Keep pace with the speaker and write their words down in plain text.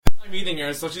meeting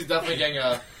her, so she's definitely getting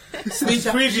a sneak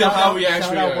preview of how we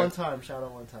actually Shout out are.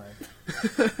 one time.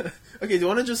 Okay, do you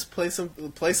want to just play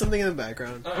something in the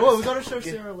background? Oh, we gotta show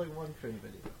Sarah like one cringe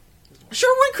video.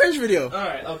 Sure, one cringe video.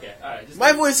 Alright, okay, alright.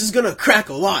 My voice is gonna crack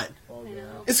a lot. Oh, yeah.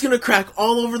 It's gonna crack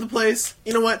all over the place.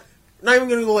 You know what? Not even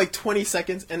gonna go like 20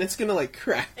 seconds, and it's gonna like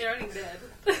crack. It already did.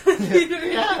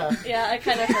 Yeah. Yeah, I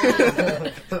kind of heard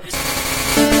it.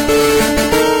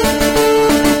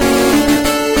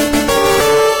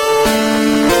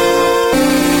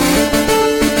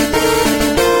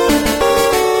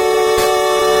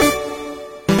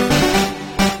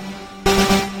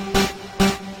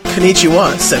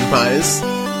 Konnichiwa, senpais.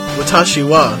 Watashi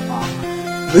wa.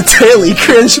 The Daily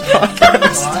Cringe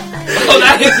Podcast. Oh,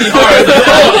 that hit me hard.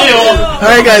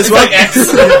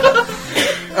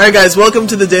 Alright guys, welcome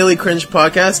to the Daily Cringe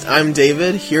Podcast. I'm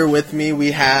David. Here with me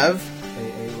we have...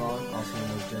 Long, also known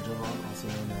as Jejo-Long, also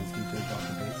known as DJ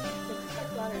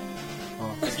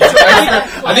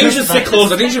I think you should sit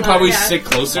close. I think you should probably sit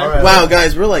closer. Alright. Wow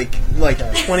guys, we're like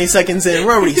 20 seconds in.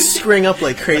 We're already screwing up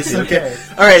like crazy. Okay.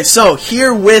 Alright, so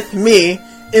here with me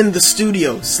in the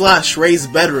studio / Ray's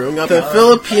bedroom, the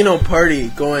Filipino party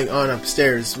going on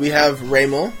upstairs. We have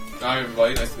Raymel. Hi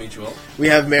everybody, nice to meet you all. We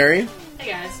have Mary.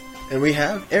 Hey guys. And we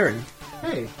have Aaron.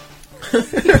 Hey.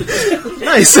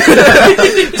 Nice.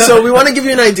 So we want to give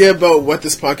you an idea about what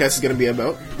this podcast is going to be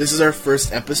about. This is our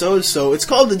first episode, so it's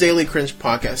called the Daily Cringe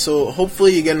Podcast. So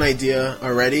hopefully you get an idea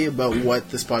already about what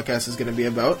this podcast is going to be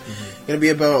about. It's going to be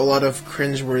about a lot of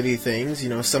cringe-worthy things. You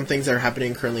know, some things that are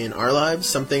happening currently in our lives,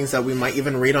 some things that we might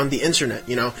even read on the internet.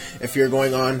 You know, if you're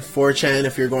going on 4chan,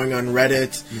 if you're going on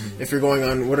Reddit, if you're going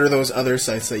on, what are those other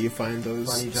sites that you find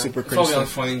those super cringe Probably on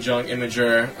stuff? Funny Junk,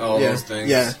 Imager, all those things.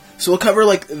 Yeah. So we'll cover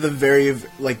like the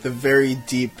very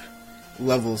deep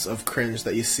levels of cringe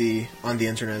that you see on the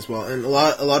internet as well, and a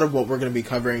lot of what we're going to be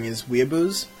covering is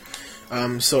weeaboos.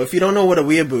 So if you don't know what a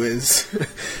weeaboo is,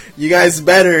 you guys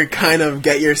better kind of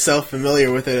get yourself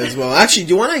familiar with it as well. Actually, do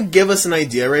you want to give us an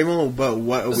idea, Raymond, about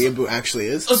what a weeaboo actually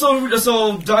is? So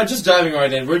just diving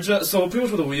right in, pretty much what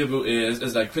a weeaboo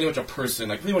is like pretty much a person,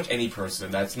 like pretty much any person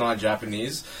that's not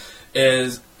Japanese,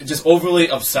 is just overly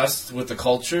obsessed with the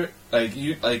culture. Like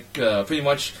pretty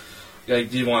much,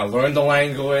 like, do you want to learn the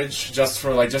language just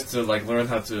to learn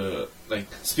how to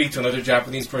speak to another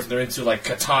Japanese person? They're into like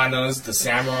katanas, the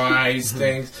samurais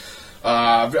things.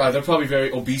 They're probably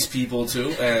very obese people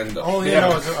too. And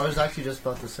I was actually just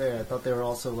about to say, I thought they were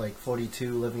also like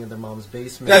 42, living in their mom's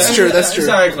basement. That's true.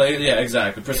 Exactly. Yeah,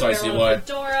 exactly. Precisely what.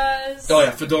 Fedoras. Oh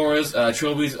yeah, fedoras,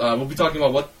 trilbies. We'll be talking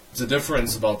about what's the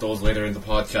difference about those later in the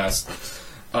podcast.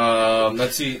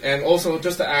 Let's see, and also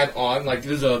just to add on, like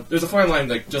there's a fine line,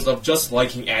 like just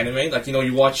liking anime, like, you know,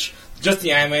 you watch just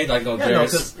the anime, like, no,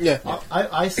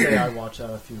 I say I watch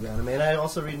a few anime, and I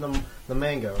also read the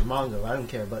manga or manga. I don't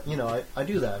care, but you know, I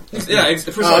do that.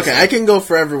 Okay, I can go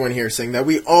for everyone here saying that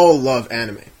we all love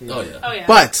anime. Oh yeah.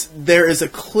 But there is a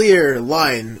clear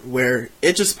line where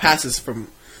it just passes from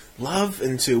love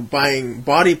into buying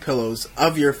body pillows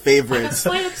of your favorites.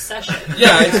 Slight obsession.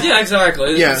 Yeah,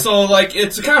 exactly. Yeah. So, like,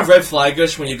 it's kind of red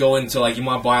flagish when you go into, like, you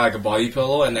want to buy, like, a body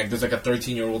pillow, and, like, there's, like, a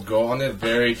 13-year-old girl on it.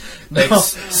 Very, like,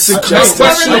 suggestive.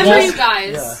 Remember, you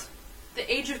guys,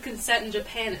 the age of consent in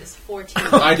Japan is 14.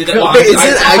 I did it. Wait, is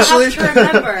it actually? I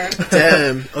have to remember.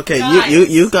 Damn. Okay, Guys.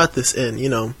 you got this in, you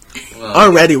know.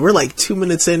 Already, we're like 2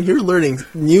 minutes in. You're learning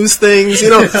news things, you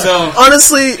know. So,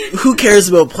 honestly, who cares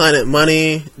about Planet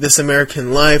Money, This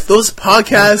American Life, those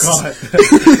podcasts? Oh, God.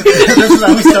 This is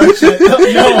how we start shit.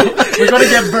 No, we're gonna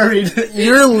get buried.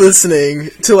 You're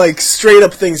listening to like straight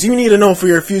up things you need to know for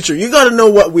your future. You got to know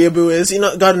what weeaboo is. You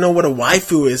got to know what a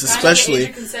waifu is, especially. Age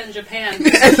of consent in Japan.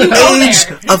 Age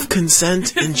of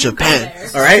consent in Japan.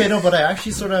 All right. Okay, no, but I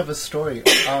actually sort of have a story.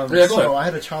 So I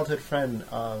had a childhood friend.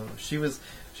 She was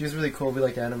really cool. We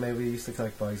liked anime. We used to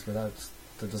collect bugs, but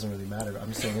that doesn't really matter. I'm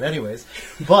just saying it anyways.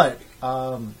 But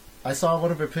I saw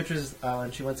one of her pictures,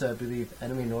 and she went to, I believe,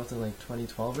 Anime North in like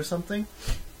 2012 or something.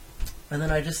 And then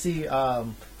I just see,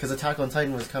 because Attack on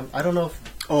Titan was coming. I don't know if.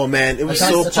 Oh man, it was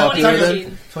so popular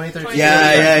then. 2013.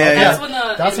 Yeah. That's when the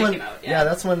anime came out. Yeah,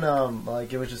 that's when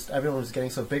like it was just everyone was getting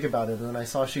so big about it, and then I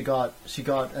saw she got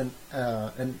an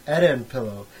Eren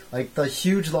pillow, like the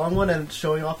huge long one, and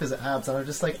showing off his abs, and I'm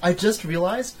just like, I just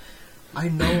realized I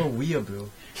know a weeaboo.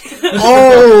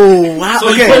 Oh wow!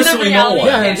 So okay, you personally know one.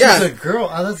 Yeah, and she's a girl.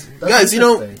 That's guys, you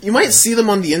know, you might see them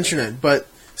on the internet, but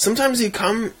sometimes you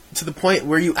come to the point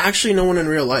where you actually know one in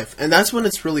real life, and that's when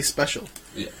it's really special.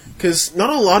 Yeah. Because not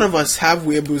a lot of us have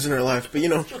weeaboos in our life, but you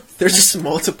know, they're just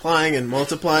multiplying and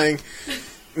multiplying.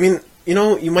 I mean,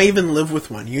 you might even live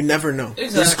with one. You never know.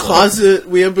 Exactly. There's closet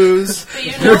weeaboos.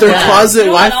 But There are closet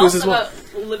waifus as well. About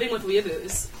living with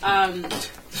weeaboos.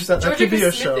 That could be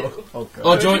your show. Oh,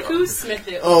 Georgiaku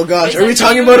Smithu. Oh gosh, are we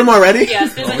talking about him already?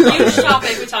 Yes, there's a huge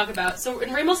topic we talk about. So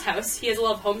in Raymond's house, he has a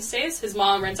lot of homestays. His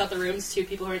mom rents out the rooms to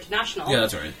people who are international. Yeah,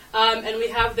 that's right. And we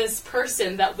have this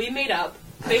person that we made up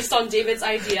based on David's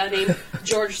idea named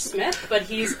George Smith, but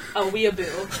he's a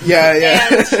weeaboo. Yeah.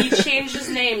 And he changed his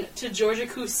name to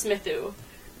Georgiaku Smithu.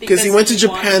 Because he went to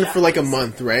Japan for like a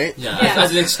month, right? Yeah.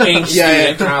 As an exchange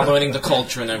student, kind of learning the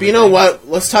culture and everything. But you know what?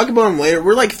 Let's talk about him later.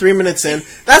 We're like 3 minutes in.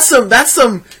 That's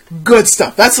some good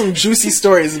stuff. That's some juicy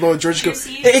stories about George.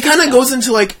 It kind of goes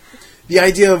into like the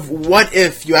idea of what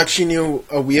if you actually knew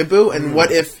a weeaboo, and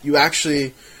what if you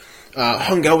actually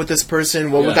hung out with this person.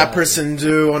 What would that person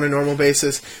do on a normal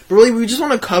basis? But really, we just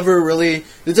want to cover really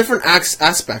the different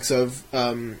aspects of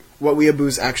what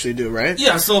weeaboos actually do, right?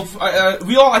 Yeah, so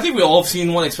I think we all have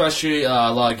seen one, especially a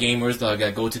lot of gamers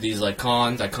that go to these like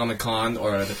cons, like Comic-Con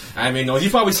or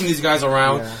you've probably seen these guys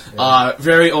around.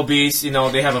 Very obese,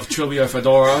 they have a trilby or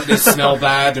fedora, they smell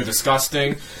bad, they're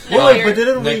disgusting. But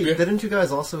didn't you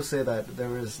guys also say that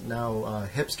there is now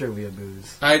hipster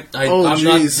weeaboos? I'm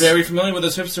not very familiar with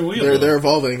this hipster weeaboo. They're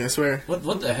evolving, I swear.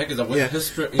 What the heck is that? What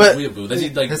hipster weeaboo?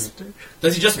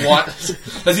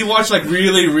 Does he watch like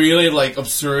really, really like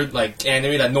absurd like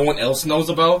anime that no one else knows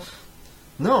about?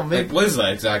 No, maybe. Like, what is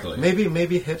that exactly? Maybe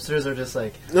hipsters are just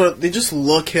like... No, they just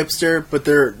look hipster, but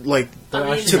they're like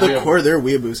to the core, they're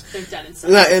weeaboos. They're dead inside.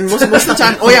 Yeah, and most of the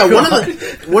time,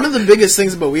 one of the biggest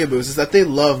things about weeaboos is that they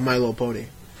love My Little Pony.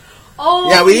 Oh,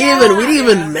 yeah, we didn't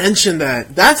even mention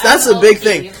that. That's a big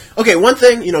thing. Okay, one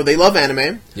thing, they love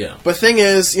anime. Yeah. But thing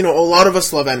is, a lot of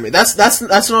us love anime. That's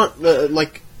not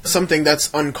like something that's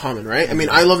uncommon, right? I mean,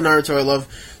 I love Naruto. I love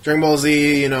Dragon Ball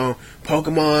Z.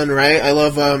 Pokemon, right? I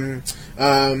love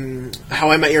How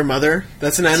I Met Your Mother.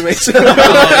 That's an anime too.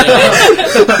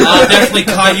 Definitely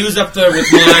Caillou's up there with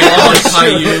mine. I like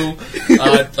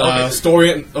Caillou.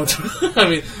 Story.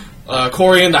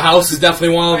 Cory in the House is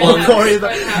definitely one of them. Cory in the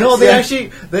No, they actually...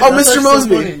 Mr.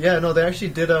 Mosby. Yeah, no, they actually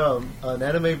did an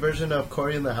anime version of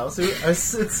Cory in the House.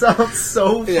 It sounds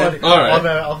so funny. Alright.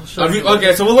 I'll show you.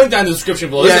 Okay, so we'll link down in the description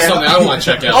below. This is something I want to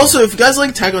check out. Also, if you guys like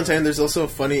Attack on Titan, there's also a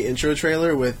funny intro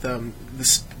trailer with the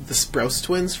Sprouse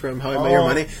twins from How I Met Your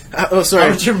Money. Sorry. How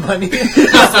Met Your Money? I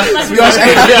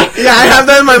have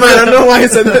that in my mind. I don't know why I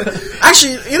said that.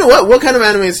 Actually, you know what? What kind of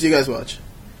animes do you guys watch?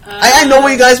 I know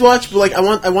what you guys watch, but like I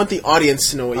want the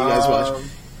audience to know what you guys watch.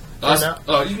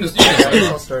 You can just.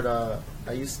 I'll start.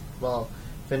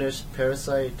 Finished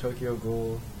Parasite, Tokyo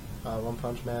Ghoul, One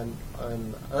Punch Man,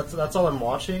 and that's all I'm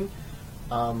watching.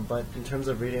 But in terms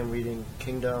of reading, I'm reading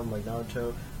Kingdom, like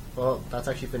Naruto. Well, that's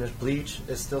actually finished. Bleach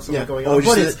is still something going on,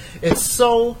 but it's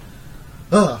so.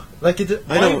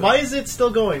 Why is it still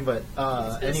going? But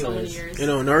anyways, so many years.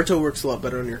 Naruto works a lot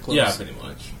better on your clothes. Yeah, pretty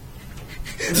much.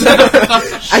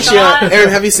 Actually, Aaron,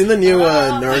 have you seen the new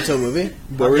Naruto movie?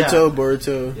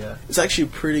 Boruto. Yeah. It's actually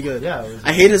pretty good. Yeah,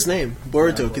 I hate his name,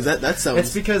 Boruto, because that sounds.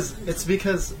 It's because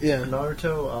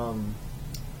Naruto.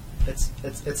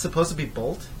 It's supposed to be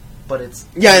Bolt, but it's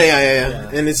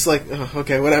yeah. And it's like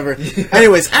okay, whatever.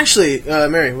 Anyways, actually,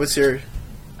 Mary, what's your?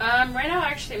 Right now,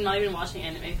 actually, I'm not even watching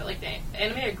anime, but like the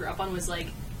anime I grew up on was like.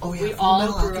 We Full all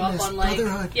Metal grew Alchemist, up on like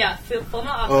Brotherhood. Full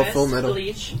Metal Alchemist, Full Metal.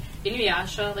 Bleach,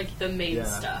 Inuyasha, like the main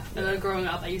stuff. And then growing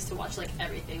up, I used to watch like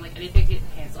everything, like anything to get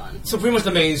hands on. So pretty much the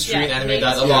mainstream anime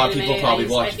that a lot of people probably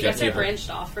watch. I guess I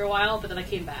branched off for a while, but then I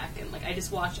came back and like I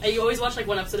just watched. I always watch like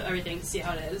one episode of everything to see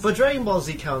how it is. But Dragon Ball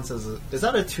Z counts as is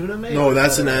that a tuna anime? No,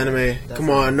 that's an anime.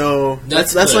 Come on, no,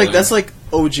 that's like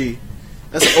OG.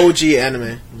 That's OG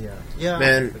anime. Yeah,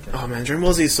 man. Okay. Oh man, Dragon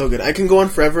Ball Z is so good. I can go on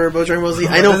forever about Dragon Ball Z.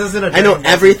 I know Dragon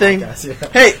everything. Podcast, yeah.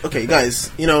 Hey, okay,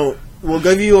 guys. We'll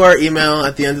give you our email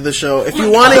at the end of the show. If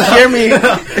you want to hear me,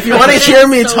 talk more, if you want to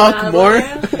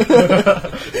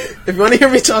hear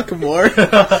me talk more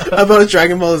about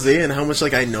Dragon Ball Z and how much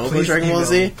I know about Dragon Ball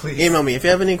Z, email me. If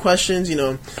you have any questions,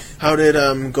 how did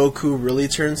Goku really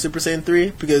turn Super Saiyan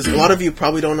 3? Because a lot of you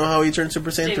probably don't know how he turned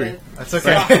Super Saiyan 3. That's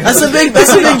okay. That's a big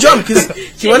jump because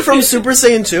he went from Super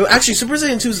Saiyan 2. Actually, Super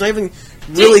Saiyan 2 is not even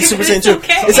really Super Saiyan 2.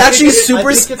 Okay. It's actually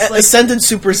Ascended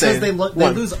Super Saiyan. Because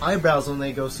they lose eyebrows when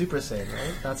they go Super Saiyan,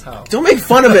 right? That's how. Don't make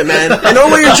fun of it, man. I know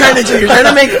what you're trying to do. You're trying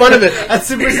to make fun of it. At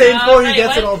Super Saiyan 4, he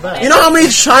gets it all back. You know how many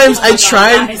times I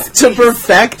tried to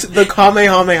perfect the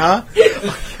Kamehameha?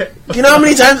 You know how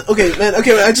many times? Okay, man.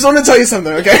 Okay, I just want to tell you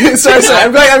something. Okay, sorry.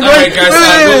 I'm going. Alright, guys,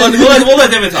 we'll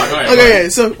let David talk. All right, okay.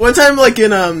 So one time,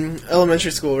 in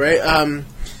elementary school, right? I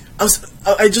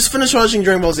just finished watching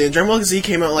Dragon Ball Z, and Dragon Ball Z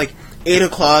came out 8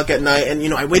 o'clock at night, and,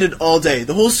 I waited all day.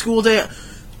 The whole school day,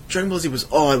 Dragon Ball Z was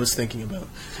all I was thinking about.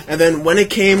 And then when it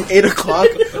came 8 o'clock,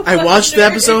 I watched the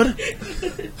episode,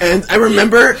 and I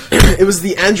remember it was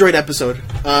the Android episode.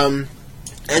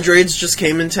 Androids just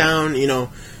came in town,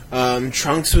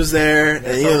 Trunks was there, and,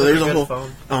 there's a whole...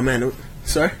 Phone. Oh, man.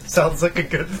 Sorry? Sounds like a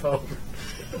good phone.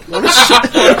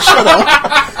 Shut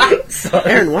up.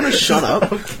 Sorry. Aaron, want to shut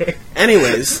up? Okay.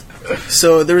 Anyways,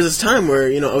 so there was this time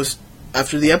where, I was...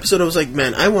 After the episode, I was like,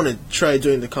 man, I want to try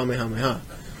doing the Kamehameha.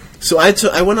 So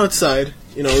I went outside.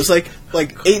 It was like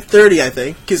 8:30, I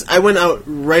think, because I went out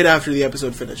right after the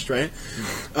episode finished, right?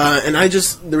 And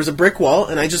there was a brick wall,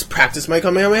 and I just practiced my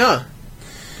Kamehameha.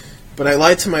 But I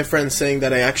lied to my friend saying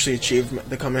that I actually achieved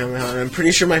the Kamehameha, and I'm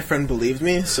pretty sure my friend believed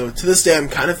me. So to this day, I'm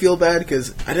kind of feel bad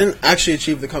because I didn't actually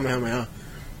achieve the Kamehameha.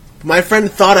 My friend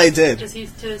thought I did. Does he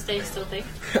to this day still think?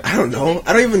 I don't know.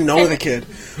 I don't even know the kid.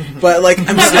 But I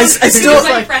still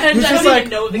my friend. I don't even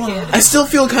know the kid. I still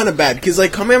feel kind of bad because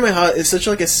Kamehameha is such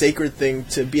a sacred thing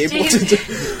to be able to do.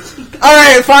 All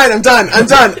right, fine. I'm done. I'm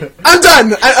done.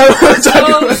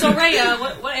 So Ray,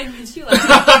 what anime did you like?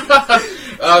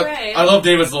 I love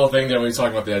David's little thing there when he's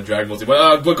talking about the Dragon Ball Z.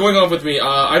 But going on with me,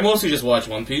 I mostly just watch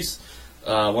One Piece.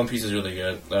 One Piece is really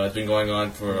good. It's been going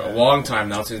on for a long time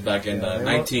now, since back in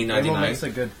 1999. Raymond makes a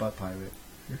good butt pirate.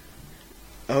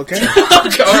 Okay.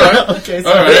 Okay, alright. Okay,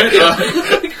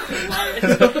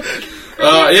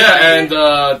 and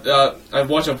I've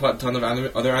watched a ton of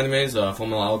other animes,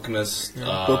 Fullmetal Alchemist,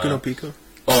 Boku no Pico.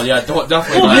 Oh yeah,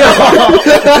 definitely not.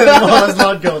 Let's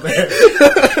not go there.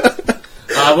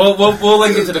 We'll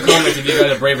link it to the comments if you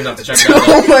guys are brave enough to check that out.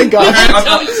 Oh my god.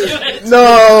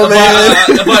 No, man.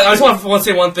 But I just want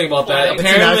to say one thing about that.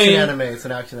 Apparently, it's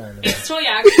an action anime. It's totally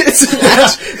action.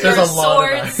 There's a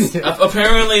lot of that.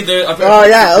 Apparently, oh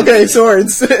yeah, okay,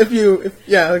 swords. Okay.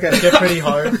 They're pretty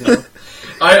hard.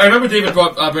 I remember David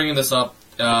bringing this up.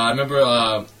 I remember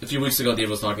a few weeks ago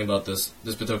David was talking about this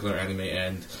particular anime,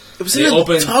 and it was in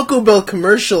a Taco Bell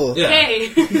commercial. Yeah. Hey.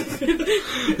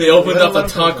 They opened up a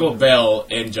Taco Bell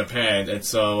in Japan, and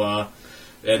so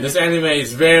and this anime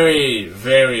is very,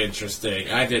 very interesting.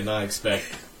 I did not expect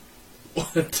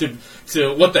to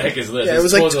what the heck is this? Yeah, it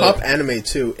was like top anime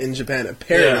too in Japan.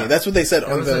 Apparently, that's what they said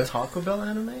on the Taco Bell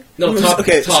anime. No,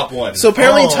 top one. So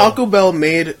apparently, Taco Bell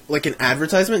made like an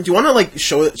advertisement. Do you want to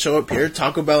show up here?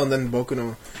 Taco Bell and then Boku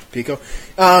no Pico.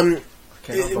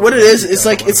 What it is, it's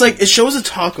like it shows a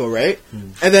taco, right?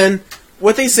 And then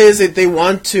what they say is that they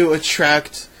want to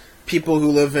attract people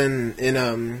who live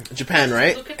in Japan,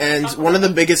 right? And one of the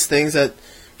biggest things that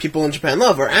people in Japan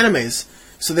love are animes.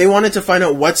 So they wanted to find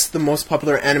out what's the most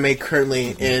popular anime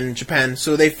currently in Japan.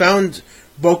 So they found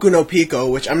Boku no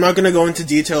Pico, which I'm not going to go into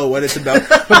detail what it's about.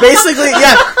 But basically,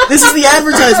 yeah, this is the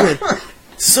advertisement.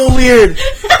 So weird.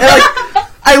 And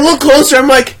I look closer, I'm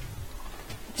like,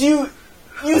 you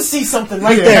see something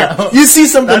right there. You see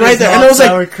something right there. And I was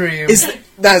sour cream.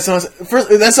 That's not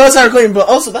sour cream, but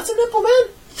also, that's a nipple, man.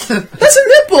 That's a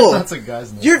nipple. That's a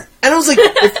guy's nipple. And I was like,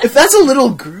 if that's a little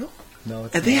girl, no,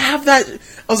 it's and not. they have that,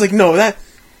 I was like, no,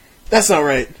 that's not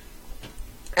right.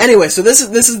 Anyway, so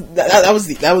that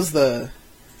was the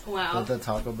wow, the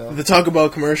Taco Bell, the Taco Bell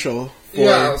commercial for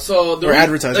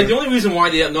advertising. The only reason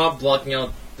why they're not blocking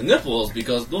out the nipples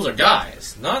because those are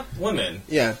guys, not women.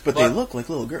 Yeah, but they look like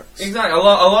little girls. Exactly. A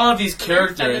lot of these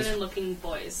characters, feminine-looking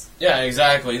boys. Yeah,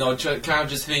 exactly. Kind of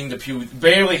just hitting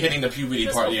barely hitting the puberty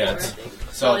just part yet.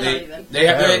 So they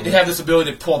have this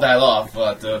ability to pull that off.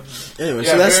 But anyway,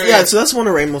 so that's one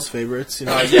of Raymond's favorites.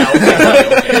 Yeah,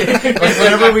 okay.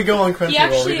 Whenever we go on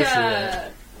Crunchyroll, he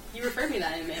actually you referred me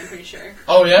that anime. I'm pretty sure.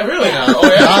 Oh yeah, really now?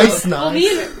 Oh yeah. Nice. Well, me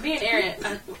and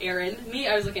Aaron.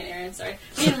 I was looking at Aaron. Sorry.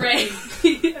 Me and Ray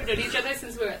have known each other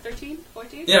since we were 13,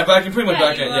 14. Yeah, pretty much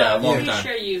back in a long time. time. Pretty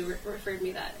sure you referred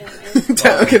me that.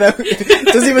 Okay, that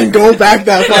doesn't even go back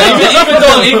that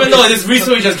far. even though this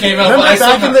recently just came out. Remember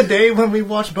back in the day when we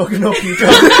watched Boku no Pico?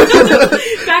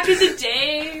 Back in the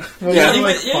day. When we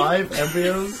were 5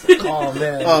 embryos.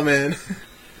 Oh man.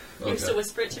 You used to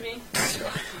whisper it to me.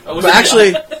 But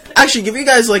actually, give you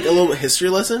guys a little history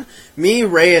lesson. Me,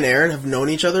 Ray, and Aaron have known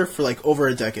each other for over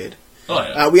a decade. Oh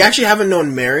yeah. We actually haven't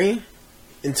known Mary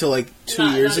until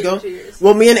 2 years ago. 2 years.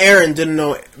 Well, me and Aaron didn't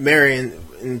know Mary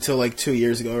until 2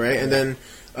 years ago, right? And then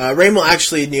Raymond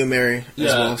actually knew Mary as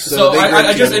well. So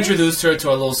I just introduced her to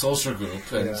our little social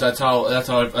group, and that's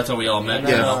how we all met.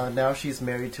 And now she's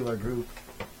married to our group.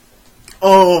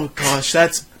 Oh gosh,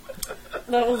 that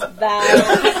was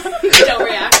bad. Don't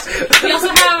react. We also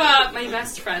have my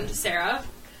best friend Sarah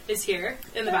is here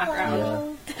in the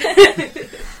background. Yeah.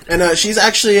 And she's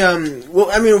actually,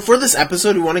 for this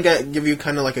episode, we want to give you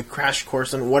kind of like a crash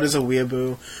course on what is a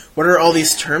weeaboo, what are all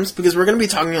these terms, because we're going to be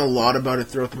talking a lot about it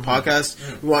throughout the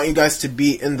podcast. We want you guys to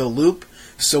be in the loop,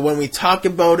 so when we talk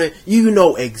about it, you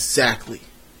know exactly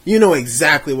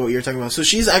what you're talking about. So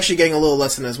she's actually getting a little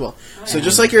lesson as well. Oh, yeah. So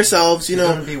just like yourselves,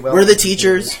 we're the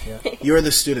teachers, you're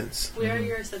the students. We are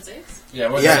your senseis? Yeah,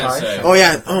 we're the sensei. Oh,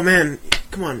 yeah. Oh, man.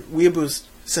 Come on. Weeaboo's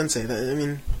sensei.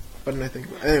 What did I think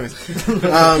about? Anyways.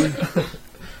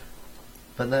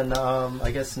 But then, I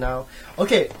guess now...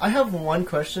 Okay, I have one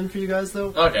question for you guys,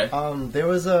 though. Okay.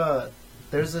 There's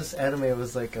this anime, it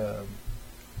was like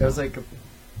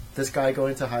this guy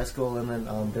going to high school, and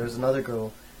then there was another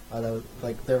girl that was,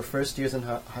 like, their first years in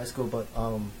high school, but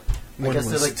one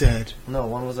was like dead. No,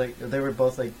 one was like, they were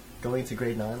both like going to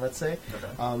grade 9, let's say.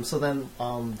 Okay. So then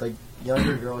the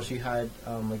younger girl, she had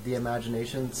like the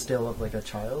imagination still of like a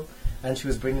child, and she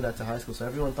was bringing that to high school, so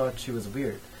everyone thought she was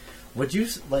weird. Would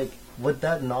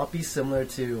that not be similar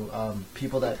to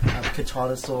people that have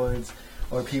katana swords,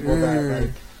 or people that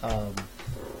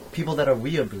people that are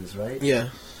weeaboos, right? Yeah.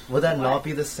 Would that not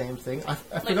be the same thing? I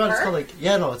forgot. It's called like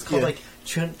like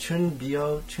chun.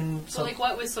 So like,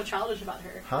 what was so childish about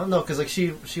her? Huh? No, because like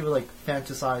she would like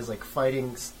fantasize like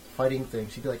fighting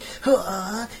things. She'd be like,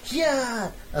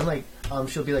 yeah, and like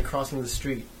she'll be like crossing the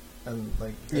street and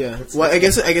like I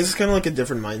guess it's kind of like a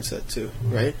different mindset too,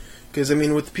 right? Because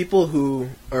with people who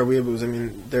are weeaboos,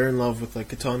 they're in love with like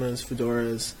katanas,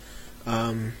 fedoras.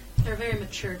 They're very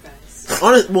mature guys.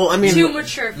 Too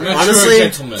mature.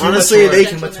 Honestly,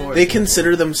 they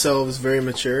consider themselves very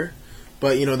mature,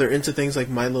 but they're into things like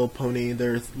My Little Pony.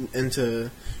 They're into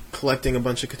collecting a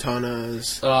bunch of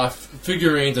katanas.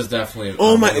 Figurines is definitely.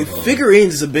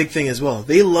 Figurines is a big thing as well.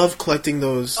 They love collecting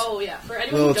those. Oh yeah, for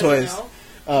anyone little who doesn't toys. know.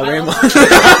 Rainbow.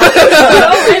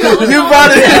 You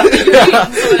brought it.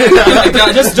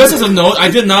 Just as a note, I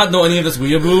did not know any of this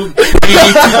weeaboo in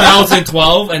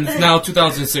 2012 and it's now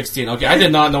 2016. Okay, I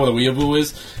did not know what a weeaboo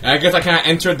is. And I guess I kind of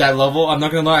entered that level. I'm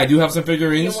not gonna lie, I do have some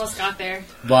figurines. You almost got there.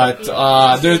 But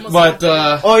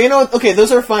okay,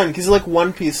 those are fun because like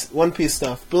one piece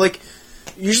stuff. But like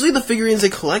usually the figurines they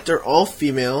collect are all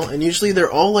female, and usually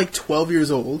they're all like 12 years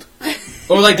old.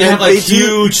 Or like they have like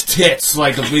huge tits,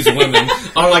 like of these women,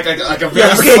 or like a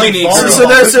very skinny girl. So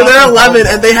they're 11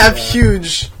 and they have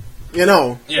huge,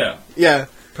 Yeah.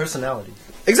 personality.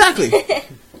 Exactly.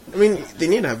 They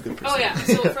need to have good personality. Oh yeah.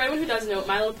 So for anyone who doesn't know,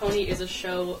 My Little Pony is a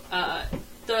show.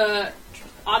 The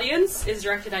audience is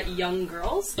directed at young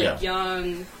girls,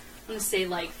 young. I'm gonna say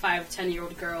like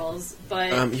 5-10-year-old girls,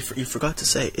 but you forgot to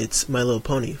say it's My Little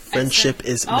Pony. Friendship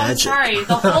is magic. Oh, sorry,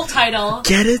 the whole title.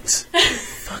 Get it?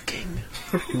 Fucking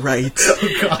right.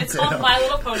 It's called My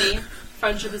Little Pony.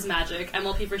 Friendship is magic.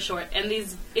 MLP for short. And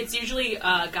it's usually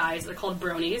guys. They're called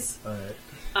bronies.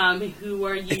 Who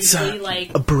are usually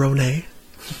like a brony.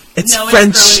 It's no,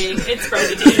 French. It's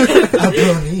brony. A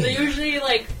brony. They're usually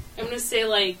like I'm gonna say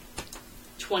like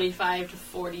 25 to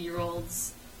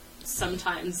 40-year-olds.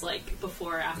 Sometimes like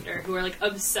before or after, who are like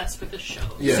obsessed with the show.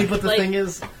 Yeah. See, but the thing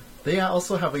is, they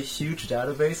also have a huge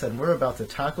database, and we're about to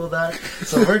tackle that.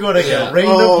 So we're going to get rained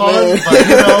upon.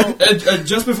 But,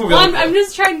 just before we, I'm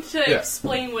just trying to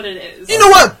explain what it is. You know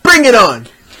what? Bring it on.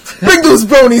 Bring those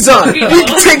bronies on. You can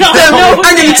take them. I'm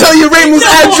going to tell you Raymond's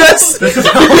address. So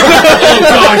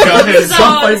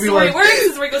where he works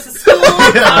is where he goes to school.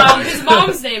 His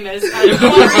mom's name is. I'm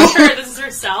pretty sure this is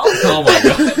herself. Oh my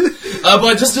god.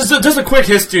 But just a quick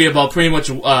history about pretty much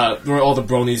where all the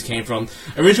bronies came from.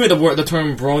 Originally, the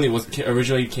term brony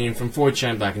originally came from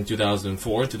 4chan back in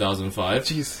 2004, 2005.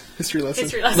 Jeez, history lesson.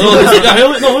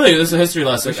 No, really, this is a history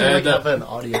lesson. We should have an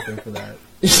audio thing for that.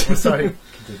 Sorry.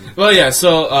 Well, yeah.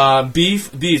 So B is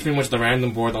pretty much the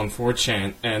random board on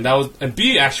 4chan, and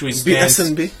B actually stands.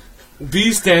 BSNB.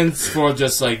 B stands for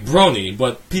just like brony,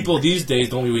 but people these days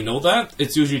don't really know that.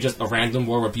 It's usually just a random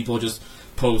board where people just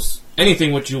post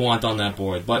anything what you want on that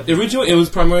board. But originally it was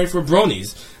primarily for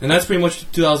bronies, and that's pretty much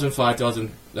 2005,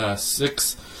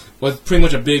 2006 was pretty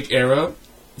much a big era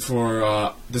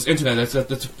for this internet.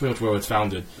 That's pretty much where it was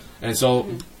founded, and so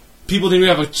people didn't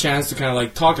really have a chance to kind of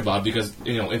like talk about it because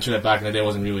internet back in the day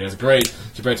wasn't really as great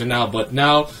compared to now. But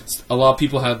now a lot of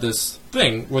people have this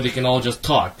thing where they can all just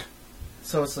talk.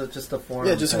 So it's just a forum.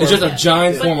 Yeah, it's just a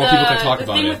giant forum where people can talk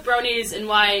about it. The thing with bronies and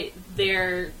why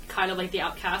they're kind of like the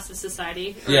outcast of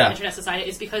society, or internet society,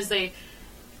 is because a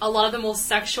lot of them will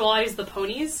sexualize the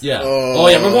ponies. Yeah. Oh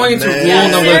yeah, we're going into rule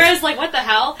number. Sarah's like, what the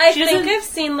hell? well. I think I've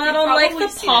seen that on like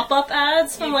the pop-up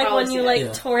ads from like when you like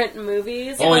Yeah. torrent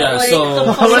movies. Oh, yeah, like, so-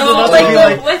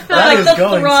 the with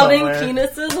the throbbing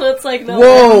penises, and it's like, no.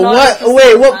 Whoa, what?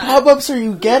 Wait, what pop-ups are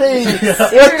you getting?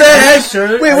 What the heck?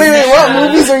 Sure? Wait, what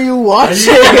movies are you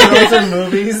watching? Those are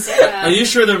movies. Are you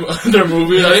sure they're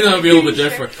movies? I think that'll be a little bit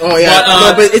different. Oh yeah,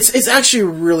 But, but it's actually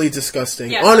really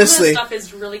disgusting. Yeah, Honestly, some of the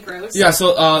stuff is really gross. Yeah,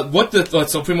 so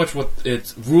so pretty much what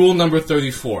it's rule number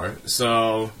 34.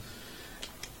 So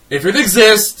if it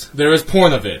exists, there is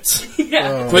porn of it.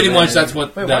 Yeah. Pretty much that's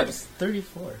what Wait, that. why is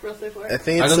 34? Rule 34. I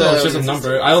think I it's. don't know. It's just a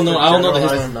number. I don't know. I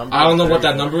don't know I don't know what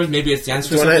that number is. Maybe it stands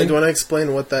for Do something. you want to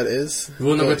explain what that is?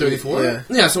 Rule number 34? Yeah.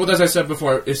 Yeah, so as I said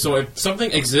before, if something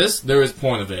exists, there is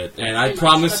porn of it. And I Pretty much,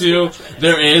 promise that's you, pretty much what it is.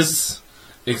 there is.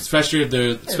 Especially if there,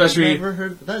 especially I've never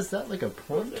heard that. Is that like a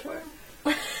porn term?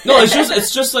 no,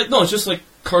 it's just like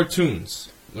cartoons,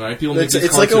 right? People make It's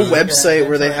these like a cartoons. website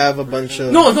where they have a bunch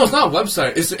of. No, it's not a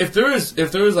website. It's if there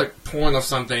is like porn of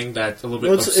something that's a little bit.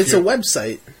 Well, it's a obscure.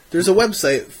 website. There's a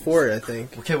website for it, I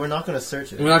think. Okay, we're not going to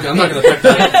search it. I'm not gonna pick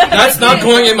that. That's not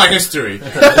going in my history.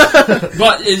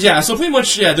 But yeah, so pretty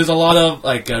much there's a lot of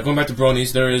like going back to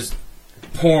bronies. There is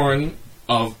porn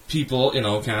of people,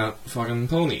 kind of fucking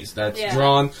ponies that's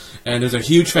drawn, and there's a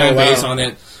huge fan base on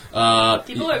it.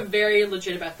 People are very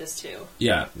legit about this too.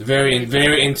 Yeah, very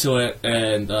into it,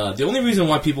 and the only reason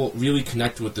why people really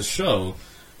connect with the show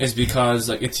is because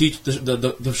like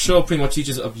the show pretty much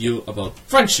teaches you about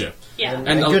friendship. Yeah,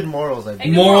 and good morals. I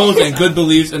think. Morals and good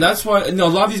beliefs, and that's why a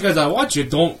lot of these guys that watch it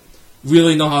don't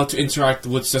really know how to interact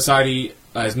with society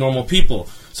as normal people.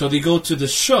 So they go to the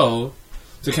show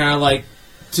to kind of like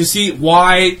to see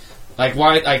why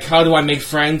how do I make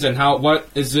friends and what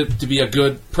is it to be a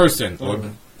good person or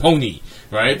pony,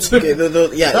 right? Okay,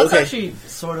 That's actually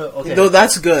sort of okay. Though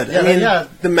that's good. Yeah, I mean, yeah.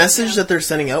 the message that they're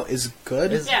sending out is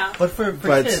good. But for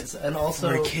kids and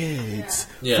also for kids.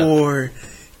 Yeah. For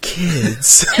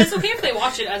kids. And it's okay if they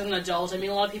watch it as an adult. I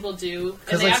mean, a lot of people do.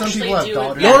 Because they like some actually people have do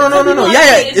daughters. No. some people Yeah,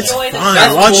 actually it's enjoy the fine.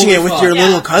 show. Watching it with your Yeah.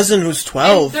 little cousin who's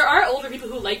 12. And there are older people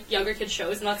who like younger kid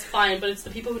shows, and that's fine. But it's the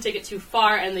people who take it too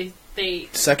far and they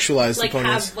Sexualize like the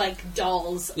ponies. have like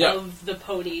dolls of the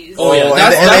ponies. Oh yeah, Oh,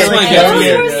 that's and when it they- gets Those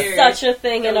weird. were such a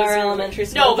thing in our elementary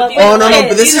school. No, but these Oh are no, kids.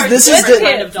 but this These are is different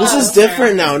kind of this is dolls.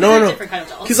 different now. These No, are no. different kind of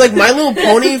dolls. Because like My Little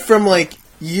Pony from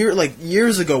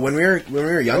years ago when we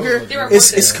were younger They were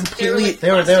is horses. completely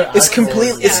They were it's actual-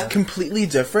 completely it's Yeah. completely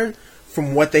different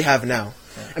from what they have now.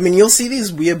 I mean, you'll see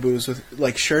these weeaboos with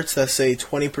like shirts that say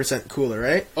 20% cooler,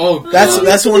 right? Oh,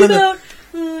 That's one of the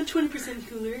 20%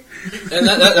 cooler.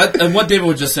 and what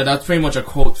David just said. That's pretty much a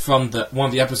quote from one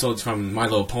of the episodes from My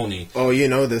Little Pony. oh, you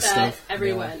know this That stuff.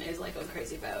 everyone is like going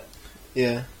crazy about.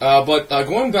 Yeah. But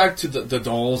going back to the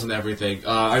dolls and everything,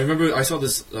 I remember I saw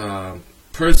this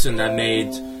person that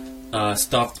made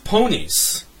stuffed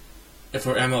ponies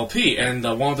for MLP, and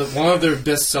one of their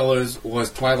best sellers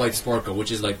was Twilight Sparkle,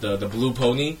 which is like the blue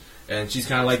pony, and she's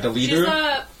kind of like the leader.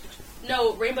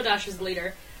 No, Rainbow Dash is the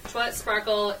leader. Twilight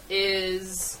Sparkle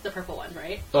is the purple one,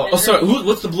 right? Oh, sorry.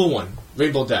 What's the blue one?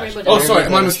 Rainbow Dash. Rainbow Oh, Dash. sorry,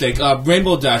 Rainbow my Dash. mistake.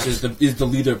 Rainbow Dash is the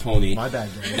leader pony, My bad.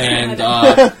 Guys.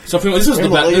 and so pretty much, this was the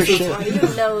Rainbow, best. your This was, Why do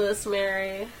you know this,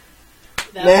 Mary?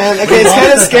 Man, okay, it's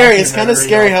kind of scary. It's kind of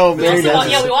scary how Mary does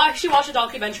Yeah, this. we actually watched a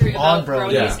documentary about Bro.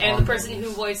 bronies, Yeah. and the person who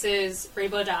voices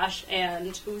Rainbow Dash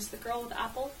and who's the girl with the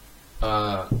apple?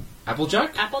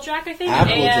 Applejack. Applejack, I think,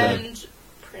 Applejack. and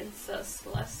Princess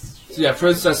Celestia. Yeah,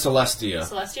 Princess Celestia.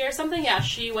 Celestia or something. Yeah,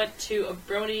 she went to a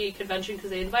brony convention because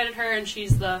they invited her, and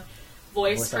she's the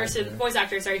voice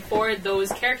actor, for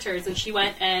those characters. And she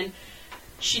went, and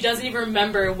she doesn't even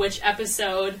remember which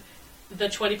episode the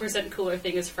 20% cooler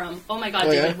thing is from. Oh my god,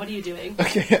 Oh, David, yeah? what are you doing?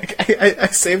 Okay, I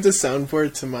saved a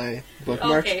soundboard to my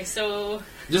bookmark. Okay, so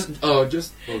Oh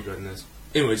goodness.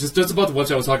 Anyways, just about the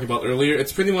website I was talking about earlier.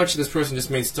 It's pretty much this person just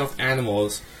made stuffed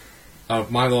animals of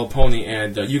My Little Pony,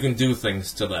 and you can do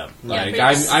things to them. Like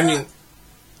I mean,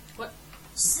 what?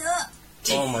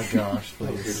 Oh my gosh, oh,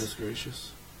 please. goodness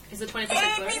gracious. Is it 20%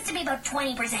 It cooler? needs to be about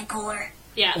 20% cooler.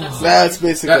 Yeah, that's That's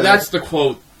basically That's the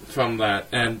quote from that,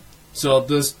 and so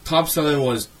this top seller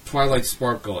was Twilight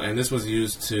Sparkle, and this was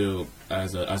used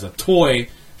as a toy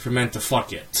for men to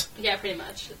fuck it. yeah, pretty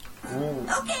much.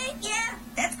 Okay, yeah,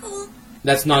 that's cool.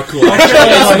 That's not cool.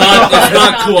 It's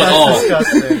not cool at all.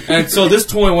 Disgusting. And so this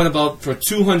toy went about for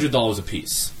 $200 a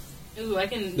piece. Ooh, I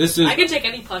can I can take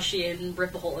any plushie and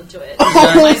rip a hole into it.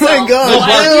 Oh myself. my god! No,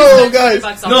 I No, would use guys.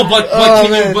 $50 on No, that. but Oh,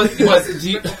 can man. you but do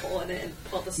you, Rip a hole in it and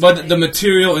pull the but string. the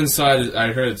material inside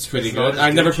I heard it's pretty good. I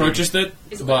never purchased it,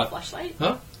 Is it like a but flashlight?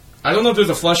 huh? I don't know if there's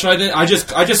a flashlight in it. I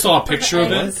just saw a picture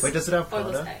of it. Wait, does it have Or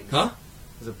those Prada? eggs? Huh?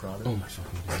 Is it Prada? Oh my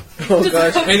fucking Oh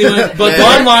gosh. Anyway, but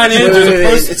bottom line is, there's a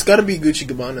person. It's got to be Gucci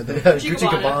Gabbana though. Gucci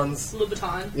Gabbans.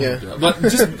 Louboutin. Yeah.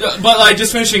 But like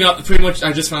just finishing up, pretty much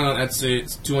I just found on Etsy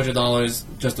it's $200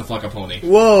 just to fuck a pony.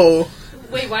 Whoa.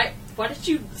 Wait, why did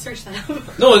you search that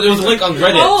up? No, it was a link on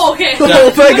Reddit. Oh, okay.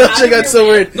 Oh my gosh, I got so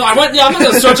worried. No, I'm not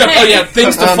gonna search up. Oh yeah,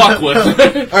 things to fuck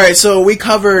with. All right, so we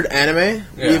covered anime.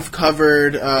 Yeah. We've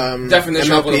covered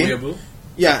Definition of what a MLP. weeaboo.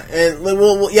 Yeah, and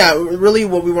really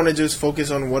what we want to do is focus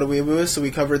on what a weeaboo is. So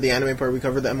we covered the anime part, we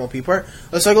covered the MLP part.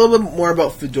 Let's talk a little bit more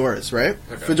about fedoras, right?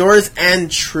 Okay. Fedoras and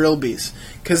trilbies,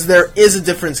 because there is a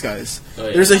difference, guys. Oh,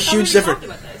 yeah. There's a huge difference.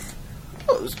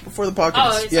 Oh, it was before the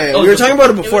podcast. We were talking about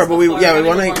it before, but we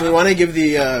want to give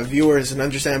the viewers an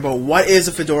understanding about what is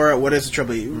a fedora, what is a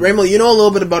trilby. Raymond, you know a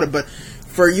little bit about it, but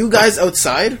for you guys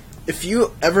outside, if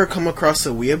you ever come across a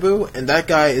weeaboo and that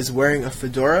guy is wearing a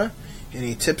fedora and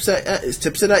he tips it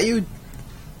at you,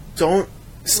 don't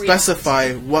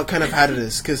specify what kind of hat it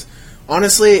is, because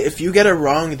honestly, if you get it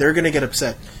wrong, they're gonna get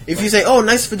upset. If you say, "Oh,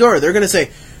 nice fedora," they're gonna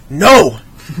say, "No,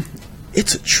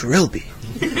 it's a trilby."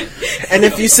 And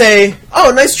if you say,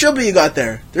 "Oh, nice trilby you got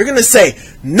there," they're gonna say,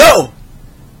 "No,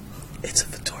 it's a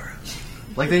fedora."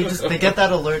 Like they get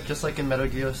that alert just like in Metal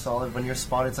Gear Solid when you're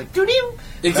spotted. It's like doo-doo.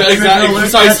 Exactly.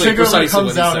 Precisely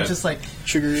comes out. It's just like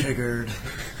triggered.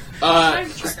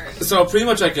 So pretty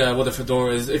much like what a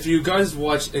fedora is. If you guys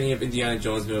watch any of Indiana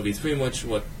Jones movies, pretty much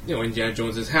what Indiana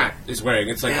Jones' hat is wearing.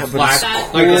 It's like a flat,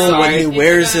 like a side. When he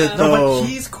wears it though. No, but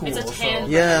he's cool. It's a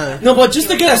tan. Yeah. No, but just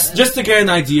to get an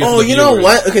idea. Oh, you know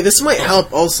what? Okay, this might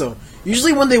help also.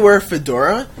 Usually when they wear a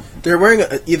fedora, they're wearing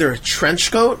either a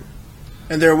trench coat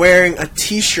and they're wearing a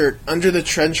t-shirt under the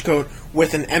trench coat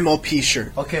with an MLP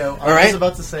shirt. Okay, I was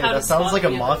about to say, that sounds like a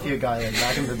mafia guy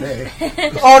back in the day.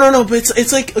 Oh, no, but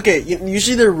it's like, okay,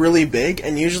 usually they're really big,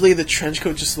 and usually the trench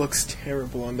coat just looks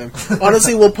terrible on them.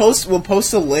 Honestly, we'll post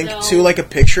a link to, like, a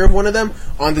picture of one of them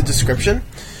on the description.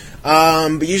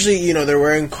 But usually, they're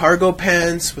wearing cargo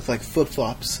pants with, like,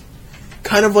 flip-flops.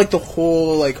 Kind of like the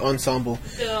whole, like, ensemble.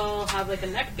 They'll have, like, a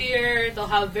neck beard. They'll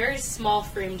have very small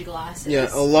framed glasses. Yeah,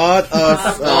 a lot of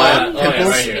pimples.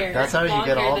 Right here. That's how you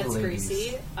get all the ladies.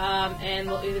 Greasy. And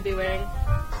they'll either be wearing...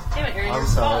 Damn it, Aaron, I'm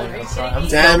sorry.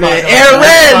 Damn it,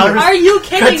 Aaron! Are you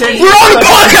kidding me? We're on the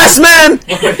podcast, man!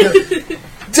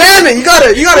 Damn it,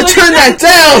 you gotta turn that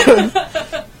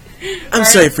down! I'm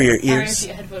sorry for your ears.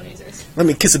 Let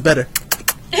me kiss it better.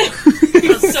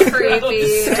 That's so creepy.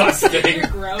 Disgusting. You're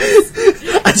gross.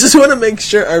 I just want to make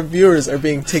sure our viewers are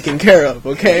being taken care of,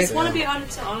 okay? I just want to be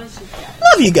 100% honest with you guys.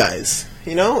 Love you guys.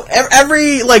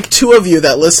 Every, like, two of you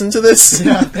that listen to this.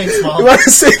 Yeah, thanks, Mom. You want to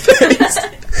say thanks?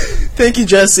 Thank you,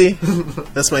 Jesse.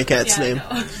 That's my cat's name.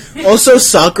 Also,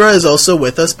 Sakura is also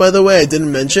with us, by the way. I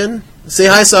didn't mention. Say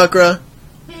hi, Sakura.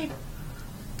 Hey.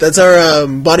 That's our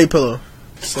body pillow.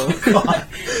 So. I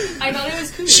thought it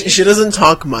was cool. She doesn't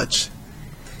talk much.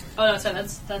 Oh, no, so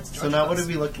that's So now what are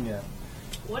we looking at?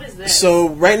 What is this? So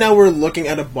right now we're looking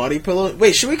at a body pillow.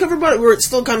 Wait, should we cover body? We're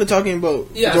still kind of talking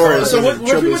about fedoras. So we're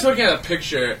pretty much looking at a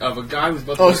picture of a guy who's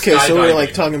about to go skydiving. Okay, so we're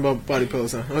like talking about body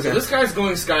pillows now. Okay. So this guy's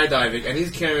going skydiving and he's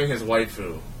carrying his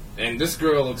waifu, and this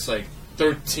girl looks like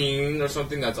 13 or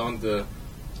something. That's on the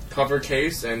cover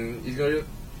case, and they're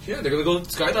gonna go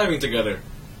skydiving together.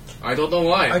 I don't know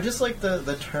why. I just like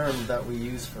the term that we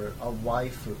use for a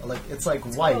waifu. Like, it's like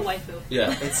wife. A waifu.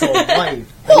 Yeah. It's a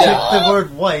wife. The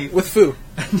word wife. With foo.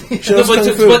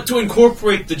 But to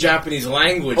incorporate the Japanese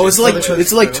language. Oh, it's like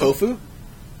tofu?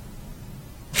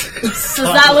 Does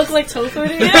that look like tofu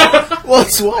to you? Well,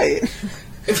 it's white.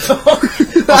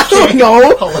 I don't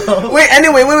know. Hello?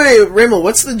 Wait, Raymond,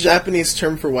 what's the Japanese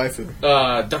term for waifu?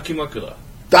 Dakimakura.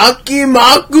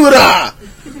 Dakimakura!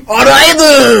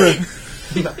 Alright!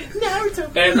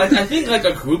 And I think like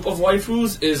a group of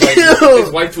waifus is like is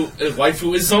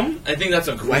waifuism. I think that's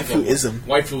a group.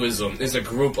 Waifuism is a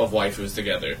group of waifus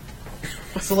together.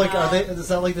 So like, is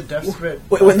that like the desperate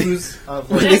waifus of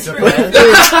Japan?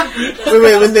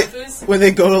 When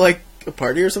they go to like a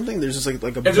party or something, there's just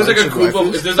like a if there's like a group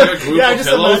of pillows,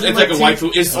 it's like a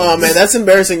waifuism. Oh man, that's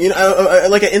embarrassing.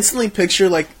 Like I instantly picture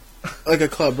like a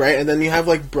club, right? And then you have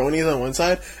like bronies on one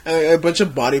side and a bunch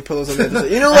of body pillows on the other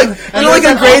side. Like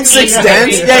a grade 6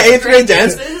 dance, 8th grade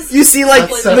dance. You see like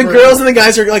the girls and the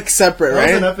guys are like separate, right?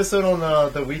 There was an episode on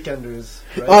the Weekenders.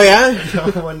 Right? Oh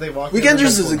yeah, when they walk.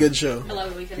 Weekenders is a good show. I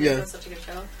love Weekenders. Yeah, that's such a good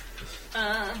show.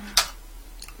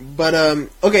 But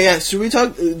okay, yeah. Should we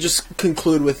just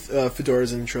conclude with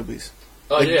fedoras and trilbies?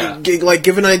 Oh, yeah.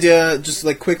 Give an idea, just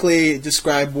like quickly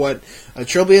describe what a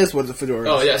trilby is, what a fedora is.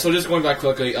 Oh, yeah, so just going back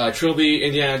quickly, trilby,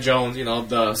 Indiana Jones,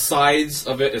 the sides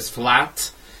of it is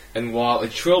flat, and while a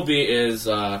trilby is,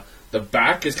 the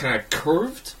back is kind of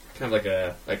curved, kind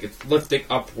of like it's lifting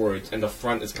upwards, and the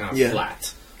front is kind of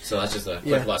flat. So that's just a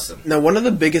quick lesson. Now, one of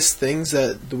the biggest things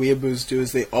that the Weaboos do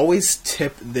is they always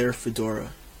tip their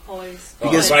fedora. Always.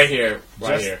 Because right here.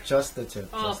 Just the tip.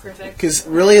 Oh, perfect. Because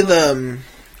really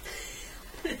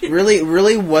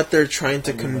really what they're trying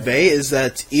to convey is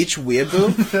that each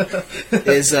Weaboo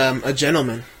is a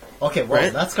gentleman. Okay, well,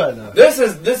 right? That's kind of... This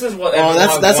is what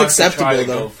that's acceptable,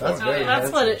 though.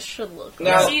 That's what it should look like.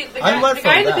 Now, see, the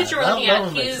guy in the picture we're looking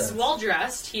at, he's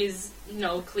well-dressed, he's,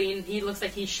 clean, he looks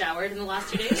like he's showered in the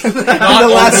last 2 days. Not the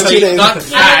last 2 days. Not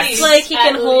looks like he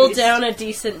can hold down a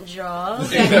decent jaw.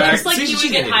 Yeah, he looks like he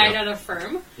would get hired at a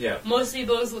firm. Yeah. Most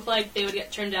Weabos look like they would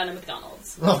get turned down at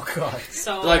McDonald's. Oh, God.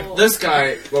 So, like, this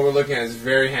guy, what we're looking at, is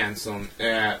very handsome.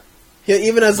 Yeah,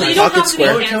 even as a pocket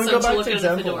square. Can we go back to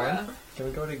example 1? Can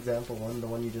we go to example 1, the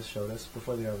one you just showed us,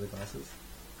 before they have the glasses?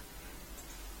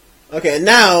 Okay,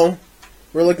 now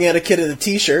we're looking at a kid in a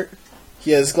t-shirt.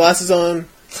 He has glasses on,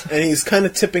 and he's kind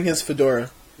of tipping his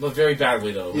fedora. But very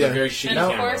badly, though. Yeah. Very shitty and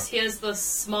of camera. course, he has the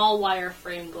small wire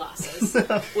frame glasses,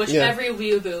 which every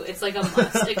Weaboo, it's like a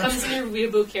must. It comes in your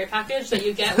Weaboo care package that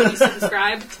you get when you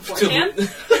subscribe to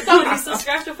 4chan. When you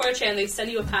subscribe to 4chan, they send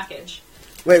you a package.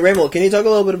 Wait, Raymond, can you talk a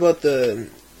little bit about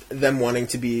them wanting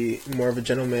to be more of a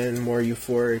gentleman, more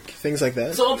euphoric, things like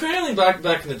that? So apparently back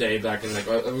in the day, we're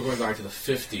going back to the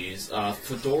 50s,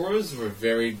 fedoras were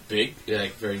very big.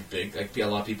 Like a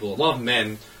lot of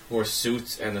men wore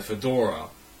suits and a fedora,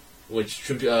 which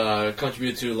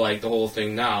contributed to like the whole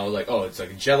thing now. Like, oh, it's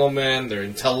like a gentleman, they're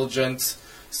intelligent,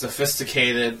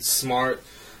 sophisticated, smart.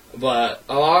 But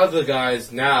a lot of the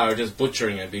guys now are just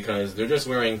butchering it because they're just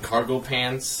wearing cargo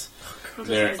pants.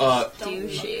 They're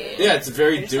douchey. Yeah, it's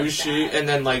very douchey, and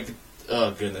then like,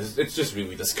 oh goodness, it's just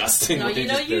really disgusting. No,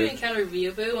 you encounter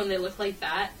Weaboo when they look like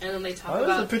that, and then they talk about.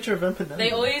 There's a picture of Empanada.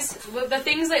 They always the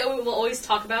things they will always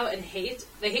talk about and hate.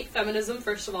 They hate feminism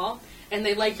first of all, and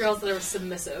they like girls that are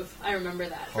submissive. I remember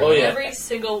that. From every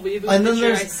single Weaboo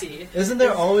picture I see.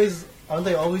 Aren't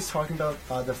they always talking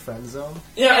about the friend zone?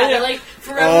 Yeah, they're like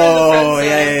forever in the friend zone.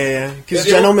 Yeah. Because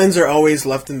gentlemen's are always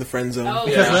left in the friend zone. Oh,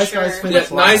 because nice guys finish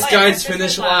last. Nice guys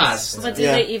finish last. But do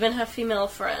they even have female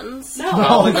friends? No,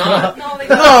 probably not. No, they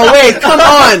No, don't. wait, come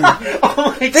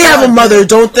on! They have a mother,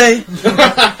 don't they?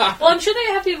 Well, I'm sure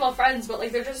they have female friends, but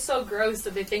like they're just so gross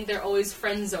that they think they're always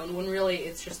friend zone when really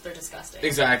it's just they're disgusting.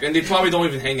 Exactly, and they probably don't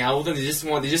even hang out with them.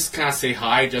 They just kind of say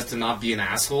hi just to not be an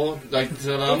asshole, like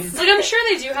to them. Like I'm sure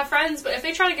they do have friends, but if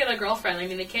they try to get a girlfriend, I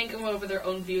mean, they can't go over their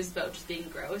own views about just being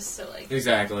gross. So like,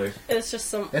 exactly, it's just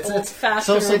some it's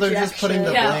old-fashioned so they're just putting the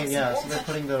rejection. blame. Yeah, so they're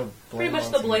putting the blame pretty much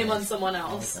on the blame someone on someone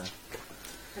else. Okay.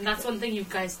 And that's one thing you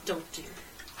guys don't do.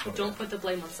 Don't put the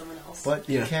blame on someone else. But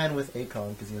you can with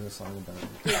Akon because he has a song about it.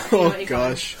 Yeah, Oh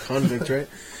gosh, convict, right?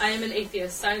 I am an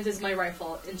atheist. Science is my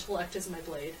rifle. Intellect is my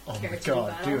blade. Oh Care my to do god,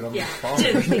 battle? dude, I'm Yeah, following.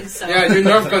 didn't think so. yeah. Your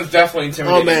Nerf gun's definitely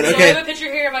intimidating. Oh man, So I okay. have a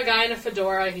picture here of a guy in a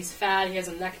fedora. He's fat. He has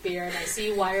a neck beard. I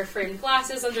see wire-framed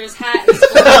glasses under his hat. He's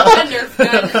holding a Nerf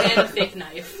gun and a fake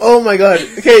knife. Oh my god.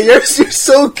 Okay, you're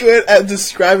so good at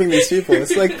describing these people.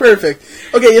 It's like perfect.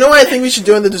 Okay, you know what I think we should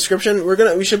do in the description?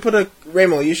 We should put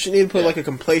Ramo, you should need to put like a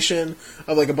compilation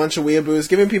of like a bunch of weeaboos,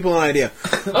 giving people an idea.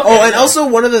 Oh, and also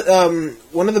one of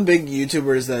the big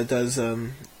YouTubers that does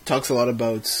talks a lot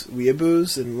about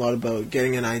weeaboos and a lot about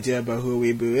getting an idea about who a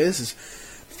weeaboo is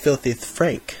Filthy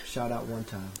Frank. Shout out one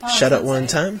time. Shout out one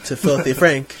time to Filthy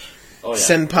Frank. Oh, yeah.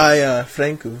 Senpai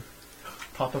Franku.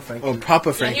 Papa Frank. Oh, Papa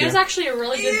Yeah, Frank. he was actually a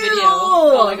really good video.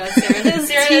 Oh my god,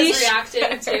 Sarah is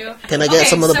reacting to. Can I get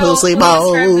some of the pussy let me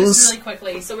describe balls? this really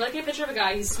quickly. So we're looking at a picture of a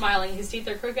guy. He's smiling. His teeth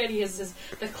are crooked. He has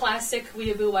the classic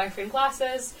Weaboo wire-frame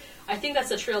glasses. I think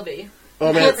that's a trilby.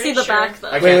 Oh man. Can't see the back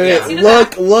though.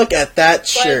 Wait. Look at that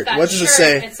shirt. But that What does it shirt,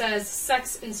 say? It says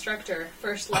sex instructor,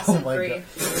 first Oh lesson my 3. god.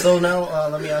 So now,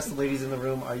 let me ask the ladies in the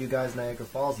room, are you guys Niagara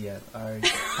Falls yet?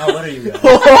 How wet are you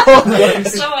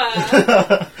guys? So,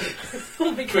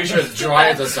 Pretty sure it's dry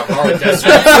as the Sahara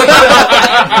Desert.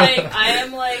 I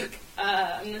am like,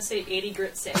 I'm gonna say 80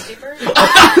 grit sandpaper.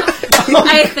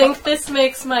 I think this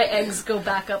makes my eggs go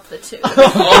back up the tube.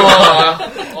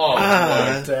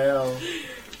 Damn.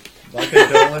 My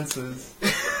condolences.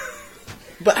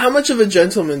 But how much of a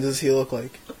gentleman does he look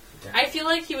like? I feel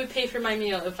like he would pay for my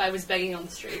meal if I was begging on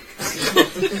the street. Well,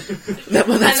 that's and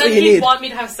what then you he'd need. want me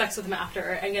to have sex with him after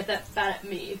and get that fat at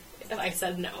me if I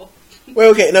said no. Wait,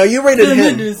 okay, now you rated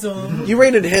him. You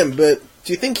rated him, but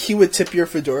do you think he would tip your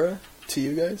fedora to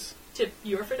you guys? Tip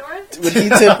your fedora? Would he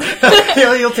tip?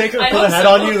 He'll take it, put a hat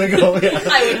on you, and go, yeah.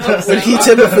 I would hope so. Would he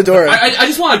tip a fedora? I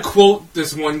just want to quote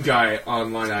this one guy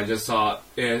online I just saw,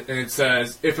 and it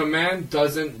says, "If a man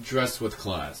doesn't dress with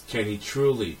class, can he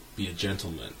truly be a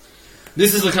gentleman?"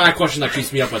 This is the kind of question that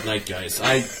keeps me up at night, guys.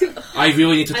 I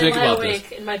really need to think about this. I lie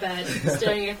awake in my bed,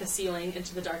 staring at the ceiling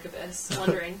into the dark abyss,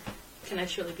 wondering, can I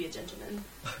truly be a gentleman?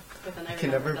 But then I can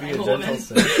never be a I'm gentle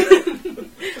sir.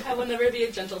 I will never be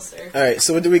a gentle sir. Alright,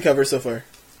 so what did we cover so far?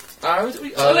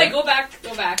 Oh wait, go back.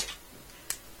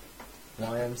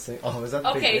 Why I'm saying? Oh, is that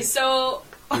Okay, big so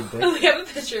Big dick? we have a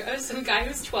picture of some guy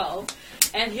who's 12,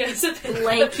 and he has a picture.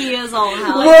 Lanky as all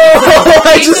hell. Whoa!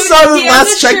 I just saw the He has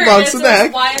last a shirt, checkbox. and What it the says,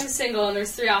 heck? why I'm single, and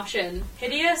there's 3 options: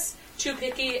 hideous, too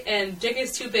picky, and dick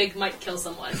is too big, might kill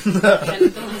someone. And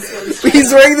the last one's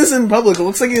He's wearing this in public. It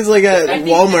looks like he's like at I think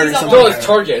Walmart or he's at something. No, it's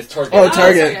Target. It's Target. Oh, it's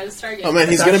Target. It's Target. Oh man,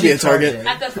 he's It's gonna be a actually Target.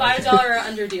 At the $5 or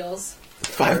under deals.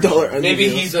 $5 under Maybe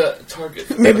deals. he's a Target.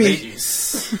 for Maybe-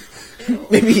 ladies.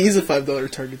 Maybe he's a $5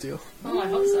 Target deal. Oh, I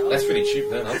hope so. That's pretty cheap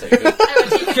then. I'll take it. I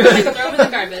would throw him in the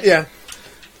garbage. Yeah.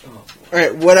 Oh. All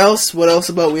right. What else? What else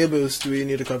about Weaboos do we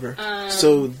need to cover?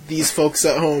 So these folks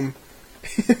at home,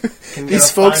 Can get these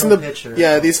a folks in final the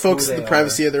picture these of folks who in the they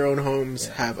privacy are. of their own homes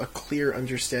Yeah. have a clear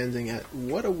understanding at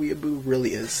what a Weaboo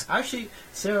really is. Actually,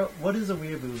 Sarah, what is a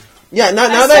weeaboo? Yeah. Now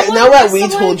As that someone- we as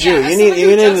told someone- you, yeah, you as need someone you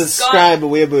who need to just got describe a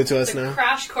Weaboo to us The now.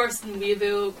 crash course in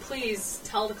Weaboo, please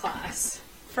tell the class.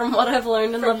 From what I've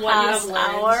learned in From the what you past have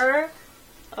learned. hour.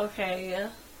 Okay.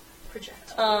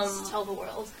 Project. Um, Tell the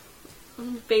world.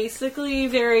 Basically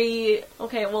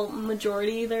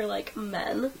majority they're like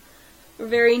men.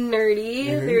 Very nerdy,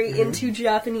 very into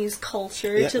Japanese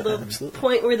culture Yeah, to the absolutely.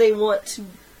 point where they want to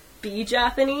be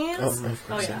Japanese. Oh, of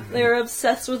course. yeah. They're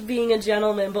obsessed with being a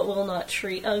gentleman, but will not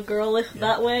treat a girl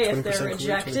that way if 20% they're cool,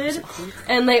 rejected. 20% cool.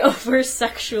 And they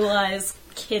over-sexualize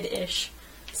kid-ish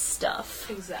stuff.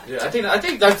 Exactly. Yeah, I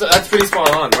think that's pretty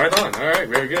spot on. Right on. All right,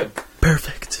 very good.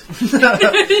 Perfect.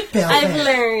 I've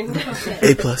learned.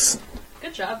 A plus.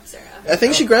 Good job, Sarah. I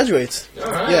think she graduates.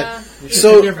 All right. Yeah. You should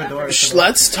So give her doors to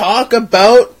let's talk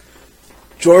about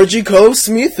Georgie Ko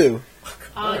Smithu.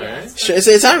 Oh, yes. Is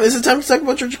it time to talk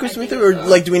about Georgie Ko Smithu, or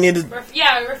like do we need to?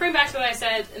 Referring back to what I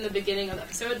said in the beginning of the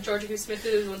episode, Georgia Who Smith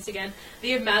is once again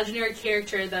the imaginary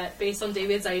character that, based on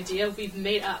David's idea, we've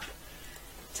made up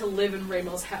to live in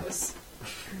Raymond's house.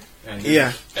 And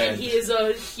Yeah. And he is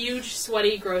a huge,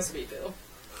 sweaty, gross weeboo.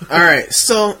 All right,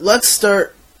 so let's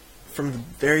start from the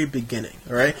very beginning.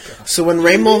 All right, so when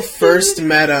Raymond first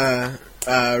met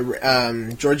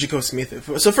Georgie Ko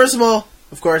Smithu. So first of all,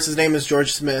 of course, his name is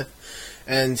George Smith,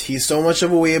 and he's so much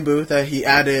of a weeaboo that he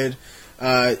added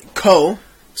Ko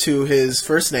to his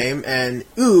first name and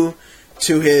U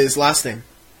to his last name,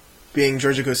 being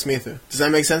Georgie Ko Smithu. Does that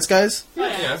make sense, guys?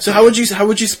 Yeah. So how would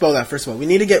you spell that? First of all, we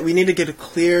need to get a like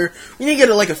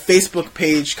a Facebook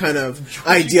page kind of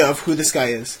idea of who this guy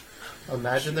is.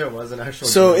 Imagine there was an actual.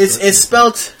 So George it's Smith.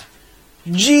 spelled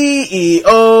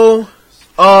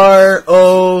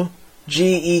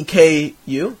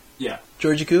GeoRoGeku, Yeah.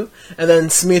 Georgiku, and then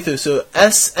Smithu. So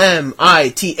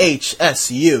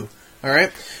Smithsu. All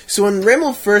right. So when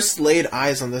Raymond first laid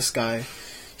eyes on this guy,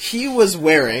 he was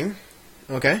wearing.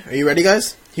 Okay, are you ready,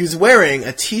 guys? He was wearing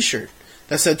a T-shirt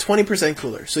that said 20%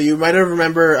 cooler. So you might have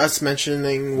remember us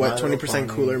mentioning what 20%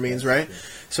 cooler means, right?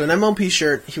 So an MLP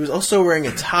shirt. He was also wearing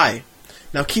a tie.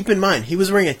 Now keep in mind, he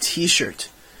was wearing a T-shirt,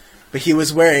 but he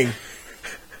was wearing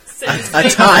a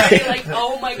tie. Like,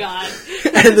 oh my god.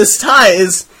 And this tie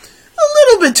is a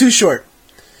little bit too short.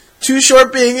 Too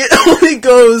short being it only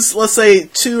goes, let's say,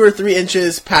 2 or 3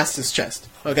 inches past his chest.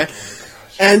 Okay?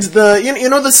 And the you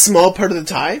know the small part of the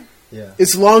tie? Yeah.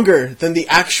 It's longer than the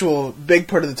actual big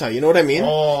part of the tie. You know what I mean?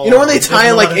 Oh, you know when they he doesn't tie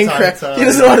know like how to tie a incorrect. tie. He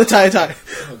doesn't know how to tie a tie.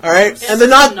 All right, It's and the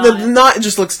just knot, the knot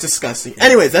just looks disgusting.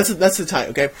 Anyways, that's the tie.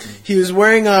 Okay, he was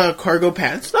wearing cargo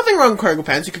pants. Nothing wrong with cargo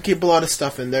pants. You could keep a lot of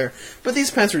stuff in there, but these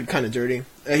pants were kind of dirty.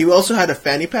 He also had a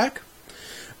fanny pack.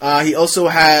 He also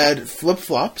had flip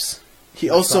flops. He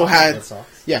also had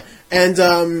Socks. yeah,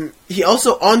 and he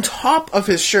also on top of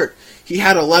his shirt he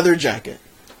had a leather jacket.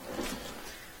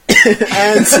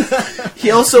 And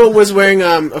he also was wearing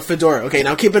a fedora. Okay,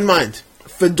 now keep in mind,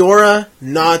 fedora,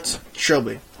 not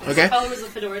trilby. Okay? What color was the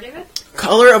fedora, David?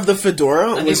 Color of the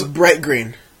fedora I was think- bright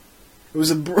green. It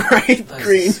was a bright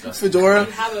green disgusting. fedora.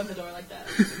 You have a fedora like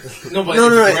that. No, but No.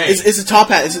 gray. It's a top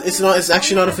hat. It's not. It's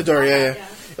actually not a fedora. Yeah.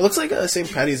 It looks like a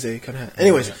St. Patty's Day kind of hat.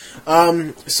 Anyways,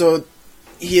 so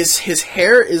his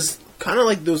hair is kind of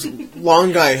like those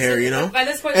long guy hair, you know. By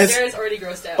this point, And- Sarah's already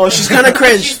grossed out. Oh, she's kind of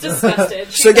cringe. She's disgusted.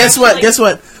 So She's guess what? actually, Guess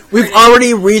what? We've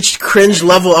already reached cringe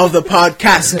level of the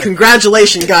podcast.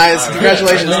 Congratulations, guys!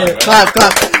 Congratulations! right. Clap.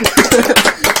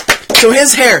 So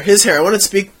his hair. I want to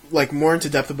speak like more into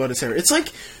depth about his hair. It's like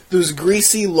those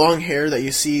greasy long hair that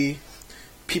you see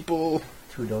people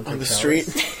Who don't on take the showers.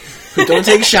 street. who don't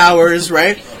take showers,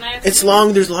 right? Can I ask It's you-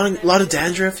 long. There's a lot of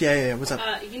dandruff. Yeah. What's up?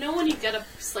 You know when you get a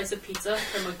slice of pizza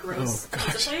from a gross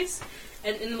pizza place,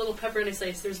 and in the little pepperoni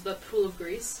slice, there's the pool of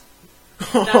grease.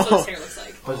 That's what his hair looks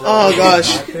like. Oh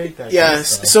gosh.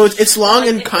 Yes. So it's long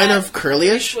and If kind that of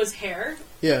curlyish. was hair.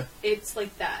 Yeah. It's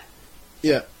like that.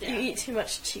 Yeah. You eat too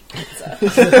much cheap pizza.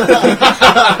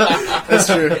 That's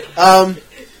true.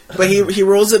 But he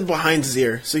rolls it behind his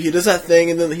ear, so he does that thing,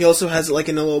 and then he also has it like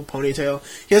in a little ponytail.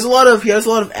 He has a lot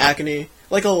of acne,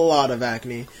 like a lot of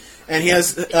acne, and he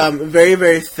has very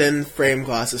very thin frame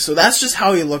glasses. So that's just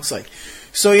how he looks like.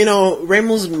 So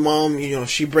Raymond's mom,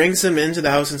 she brings him into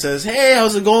the house and says, "Hey,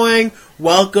 how's it going?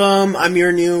 Welcome. I'm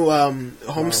your new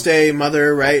homestay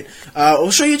mother, right?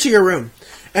 We'll show you to your room."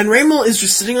 And Raymond is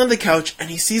just sitting on the couch, and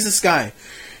he sees this guy.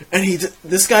 And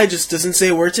this guy just doesn't say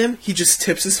a word to him. He just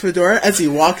tips his fedora as he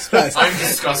walks past. I'm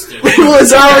disgusted. Raymond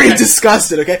is already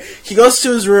disgusted. Okay, he goes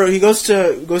to his room. He goes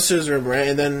to his room, right?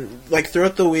 And then, like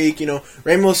throughout the week,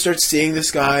 Raymond starts seeing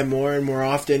this guy more and more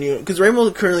often. Because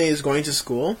Raymond currently is going to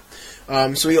school,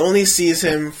 so he only sees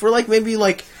him for maybe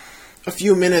a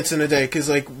few minutes in a day. Because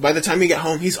by the time you get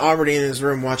home, he's already in his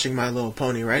room watching My Little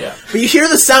Pony, right? Yeah. But you hear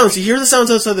the sounds. You hear the sounds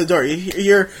outside the door. You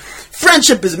hear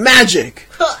friendship is magic.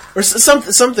 Or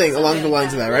something along the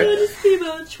lines of that, right? Just be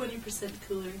about 20%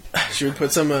 cooler. Should we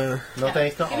put some, No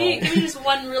thanks to all. Give me just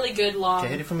one really good long. Okay,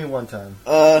 hit it for me one time.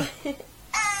 I mean,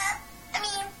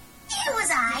 it was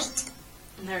aight.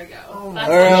 There we go. Oh, That's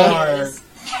alright. what it is.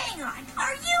 Hang on,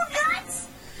 are you nuts?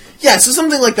 yeah, so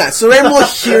something like that. So Raymond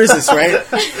hears this, right?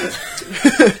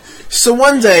 So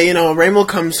one day, Raymond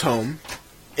comes home.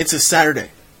 It's a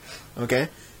Saturday, okay?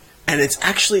 And it's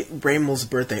actually Raymond's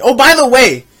birthday. Oh, by the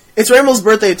way, it's Raymond's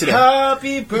birthday today.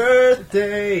 Happy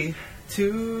birthday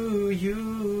to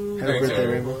you. Happy birthday,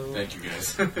 Raymond. Thank you,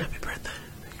 guys. Happy birthday.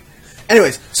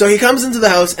 Anyways, so he comes into the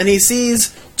house and he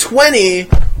sees 20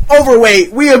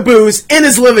 overweight weeaboos in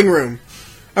his living room.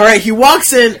 Alright, he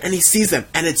walks in and he sees them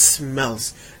and it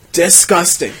smells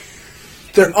disgusting.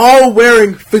 They're all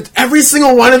wearing... Every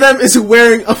single one of them is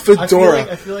wearing a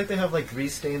fedora. I feel like they have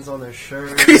grease stains on their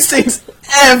shirt. Grease stains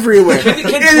everywhere.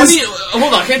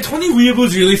 Hold on, can 20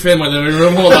 weeaboos really fit in my living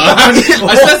room? Hold on. I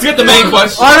just get the main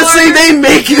question. Honestly, they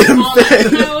make them On the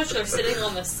fit. couch, they're sitting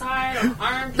on the side, on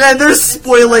arms. Man, they're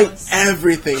spoiling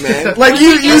everything, man.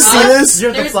 You see this?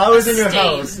 The There's flowers a in your stain.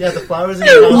 house. Yeah, the flowers in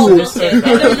your house. All are built so in,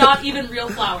 bad. and they're not even real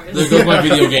flowers. There goes my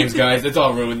video games, guys. It's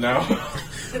all ruined now.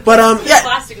 But, The yeah.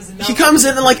 plastic is He comes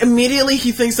in and, immediately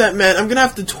he thinks that, man, I'm gonna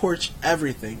have to torch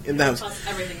everything in the house. Plus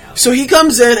everything else. So he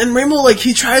comes in, and Raymond,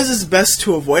 he tries his best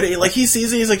to avoid it. He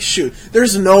sees it, he's like, shoot,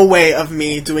 there's no way of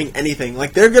me doing anything.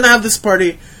 They're gonna have this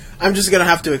party, I'm just gonna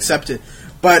have to accept it.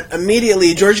 But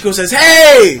immediately, Georgico says,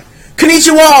 "Hey!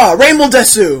 Konnichiwa! Raymond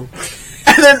desu!"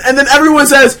 And then everyone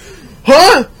says,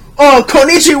 "Huh? Oh,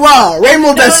 konnichiwa!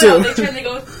 Raymond desu!" No, they turn, they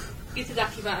go,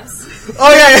 itadakimasu.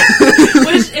 Oh, yeah.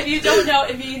 Which, if you don't know,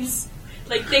 it means,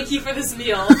 thank you for this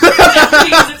meal. It's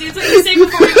what you say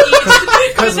before you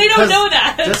eat. Because they don't know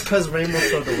that. Just because Rainbow's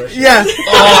so delicious. Yeah.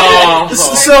 Oh.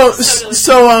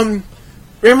 So,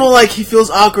 Raymond, he feels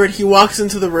awkward. He walks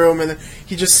into the room and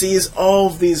he just sees all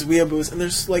of these weeaboos, and they're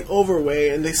just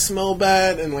overweight and they smell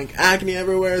bad and acne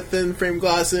everywhere, thin frame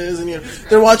glasses, and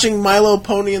they're watching My Little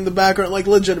Pony in the background,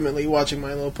 legitimately watching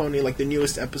My Little Pony, the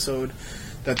newest episode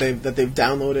that they've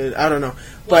downloaded. I don't know,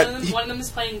 but one of them is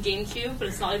playing GameCube, but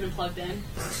it's not even plugged in.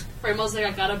 Rainbow's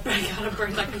I gotta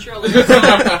burn that controller.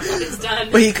 It's done.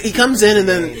 But he comes in and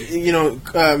then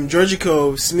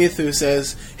Georgico Smithu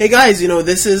says, "Hey guys,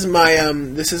 this is my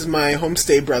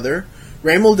homestay brother,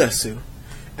 Raymond desu,"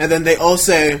 and then they all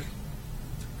say,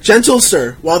 "Gentle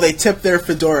sir," while they tip their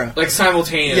fedora.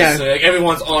 Simultaneous. Yeah. So,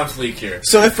 everyone's on fleek here.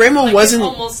 So if Raymond wasn't,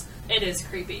 it is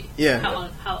creepy. Yeah.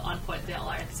 How on point they all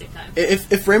are at the same time.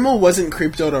 if Raymond wasn't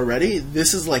creeped out already,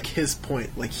 this is his point.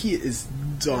 He is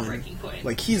done. Breaking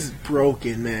point. He's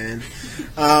broken, man.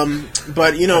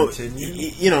 But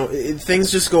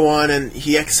things just go on, and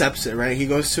he accepts it. Right? He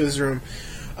goes to his room.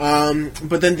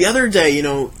 But then the other day,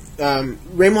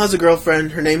 Raymond has a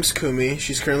girlfriend. Her name's Kumi.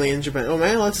 She's currently in Japan. Oh, am I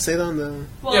allowed to say that on the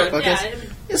podcast?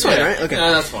 It's fine, right? Okay.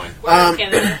 Yeah, that's fine. We're in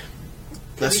Canada.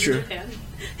 That's Maybe true. Japan.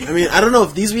 I mean, I don't know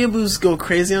if these weeaboos go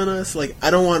crazy on us.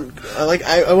 I don't want.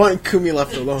 I want Kumi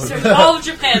left alone. Search all of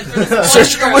Japan for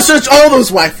this one girl. Search all those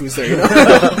waifus there,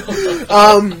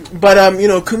 But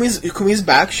Kumi's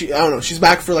back. I don't know. She's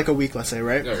back for a week, let's say,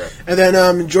 right? Okay. And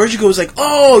then Georgie goes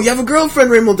 "Oh, you have a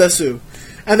girlfriend, Raymond desu?"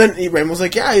 And then Raymond's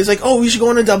 "Yeah." He's "Oh, we should go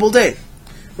on a double date,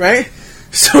 right?"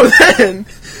 So then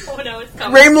Oh no, it's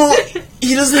coming. Raymond,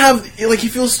 he doesn't have, like, he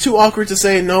feels too awkward to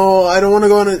say, no, I don't want to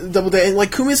go on a double date. And,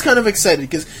 like, Kumi's kind of excited,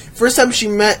 because first time she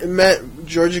met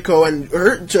Georgico, and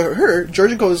to her,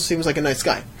 Georgico seems like a nice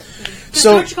guy.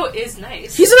 So Georgico is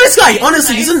nice. He's a nice guy,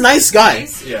 honestly, he's a nice guy.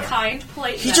 Nice, kind,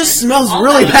 polite. He just smells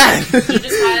really bad.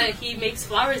 He makes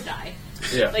flowers die.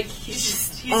 Yeah. Like,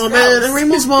 he's oh, gross. man, and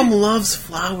Rainbow's mom loves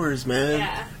flowers, man.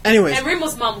 Yeah. Anyways. And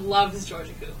Rainbow's mom loves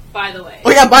Georgico, by the way.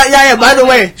 Oh, yeah, by the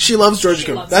way, she loves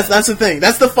Georgico. That's the thing.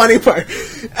 That's the funny part.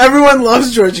 Everyone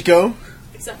loves Georgico.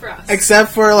 Except for us.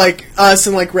 Except for, like, us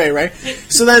and, like, Ray, right?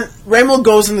 So then, Raymond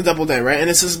goes on the double date, right? And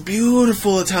it's this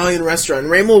beautiful Italian restaurant.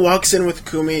 And Raymond walks in with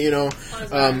Kumi, you know,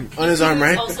 on his arm,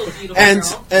 right? Also a beautiful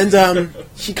and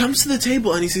he comes to the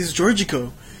table and he sees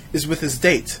Georgico is with his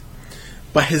date.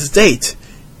 But his date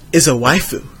is a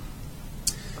waifu.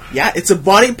 Yeah, it's a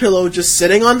body pillow just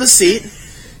sitting on the seat.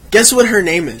 Guess what her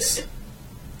name is?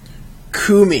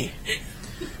 Kumi.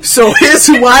 So his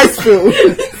waifu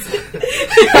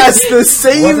has the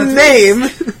same name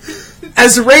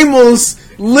as Raymond's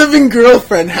living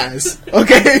girlfriend has.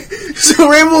 Okay? So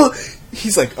Raymond,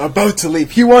 he's like about to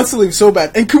leave. He wants to leave so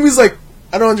bad. And Kumi's like,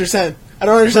 I don't understand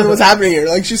what's happening here.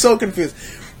 Like, she's so confused.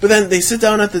 But then they sit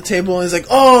down at the table and he's like,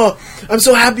 oh, I'm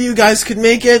so happy you guys could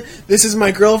make it. This is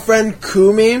my girlfriend,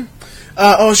 Kumi.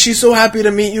 Oh, she's so happy to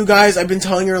meet you guys. I've been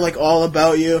telling her, like, all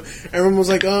about you. Everyone was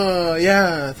like, oh,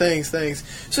 yeah, thanks.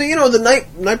 So, you know, the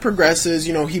night progresses.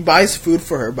 You know, he buys food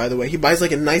for her, by the way. He buys,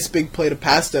 like, a nice big plate of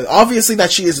pasta. Obviously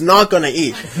that she is not going to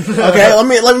eat. Okay?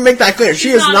 let me make that clear. She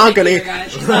is not going to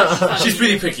eat. She's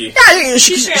pretty picky. Yeah,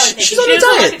 she's on a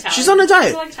diet. She's on a diet.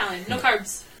 She's like Italian. No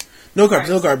carbs. No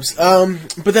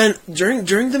carbs. But then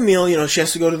during the meal, you know, she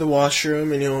has to go to the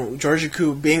washroom, and you know,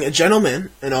 Georgico, being a gentleman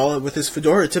and all, with his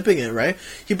fedora tipping it, right?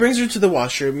 He brings her to the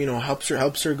washroom, you know, helps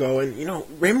her go, and you know,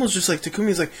 Rainbow's just like,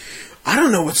 Takumi's like, I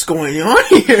don't know what's going on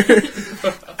here.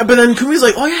 But then Kumi's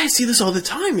like, oh yeah, I see this all the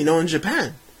time, you know, in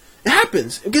Japan. It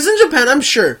happens because in Japan, I'm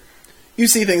sure you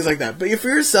see things like that. But for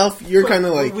yourself, you're kind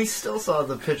of like... We still saw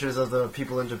the pictures of the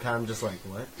people in Japan just like,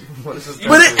 what? What is this?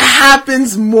 But it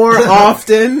happens more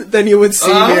often than you would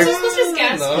see here. Let's just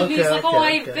guess. No, Kumi's like,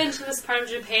 I've been to this part of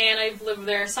Japan, I've lived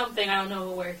there, something. I don't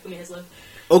know where Kumi has lived.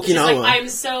 Okinawa. Like, I'm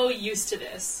so used to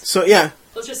this. So, yeah.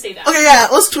 Let's just say that. Okay, yeah,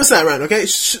 let's twist that around, okay?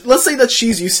 Let's say that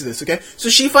she's used to this, okay? So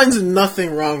she finds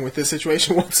nothing wrong with this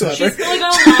situation whatsoever. She's really going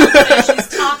along with it.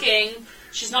 She's talking.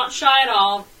 She's not shy at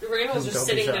all. Rainbow's just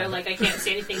sitting there like, I can't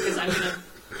say anything because I'm going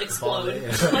to explode.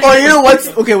 Oh, you know what's...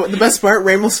 Okay, the best part?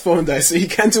 Rainbow's phone dies, so he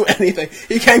can't do anything.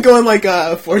 He can't go on, like,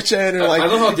 4chan or, like... I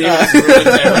love how David's ruined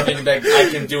everything that I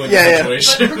can do in this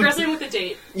situation. But progressing with the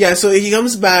date. Yeah, so he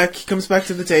comes back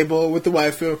to the table with the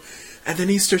waifu, and then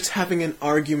he starts having an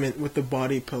argument with the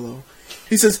body pillow.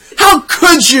 He says, how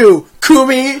could you,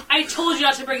 Kumi? I told you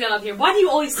not to bring that up here. Why do you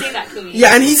always say that, Kumi?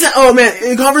 Yeah, and he said, oh man,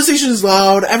 the conversation is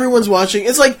loud, everyone's watching.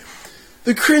 It's like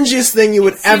the cringiest thing you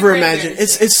would ever imagine.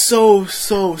 It's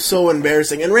so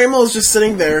embarrassing. And Rainbow's just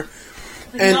sitting there,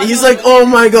 and he's like, oh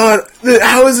my god,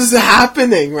 how is this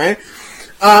happening, right?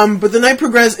 But the night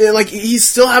progressed, like, he's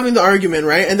still having the argument,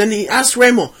 right? And then he asks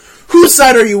Rainbow, whose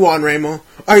side are you on, Rainbow?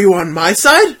 Are you on my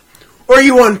side? Or are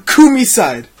you on Kumi's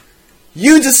side?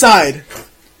 You decide.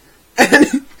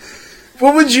 And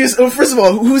what would you... Well, first of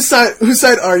all, whose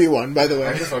side are you on, by the way?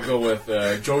 I guess I'll go with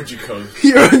Georgico.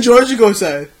 You're on Georgico's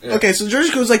side. Yeah. Okay, so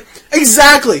Georgico's like,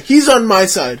 exactly, he's on my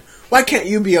side. Why can't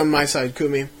you be on my side,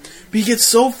 Kumi? But he gets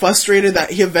so frustrated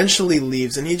that he eventually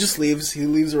leaves, and he just leaves. He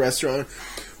leaves the restaurant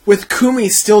with Kumi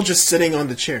still just sitting on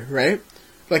the chair, right?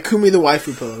 Like Kumi the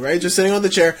waifu pillow, right? Just sitting on the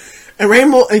chair. And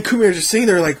Rainbow and Kumi are just sitting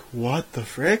there like, what the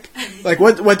frick? Like,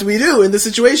 what do we do in this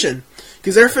situation?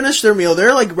 Because they're finished their meal,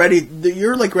 they're like ready.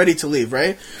 You're like ready to leave,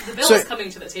 right? The bill is coming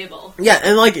to the table. Yeah,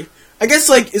 and like I guess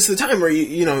like it's the time where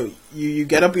you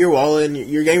get up your wallet and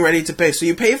you're getting ready to pay. So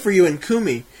you pay for you and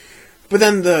Kumi, but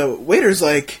then the waiter's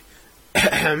like,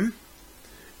 and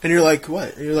you're like,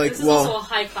 what? And you're like, this is also a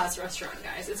high class restaurant,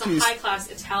 guys. It's a high class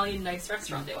Italian nice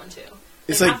restaurant they went to.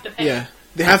 They have to pay. Yeah,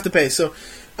 they have to pay. So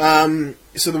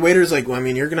the waiter's like, well, I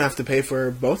mean, you're gonna have to pay for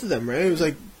both of them, right? He was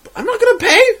like, I'm not gonna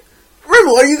pay.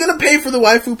 Rimmel, are you going to pay for the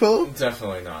waifu pillow?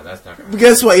 Definitely not. That's not going to happen.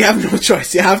 Guess what? You have no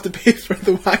choice. You have to pay for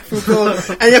the waifu pillow.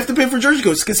 And you have to pay for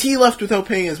Georgico's, because he left without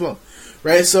paying as well.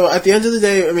 Right? So at the end of the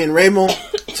day, I mean, Rimmel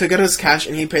took out his cash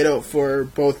and he paid out for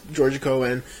both Georgico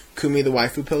and Kumi the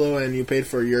waifu pillow, and you paid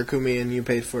for your Kumi and you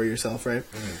paid for yourself, right?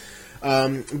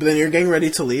 Mm-hmm. But then you're getting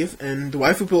ready to leave, and the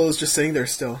waifu pillow is just sitting there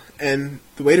still. And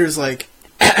the waiter's like,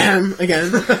 again,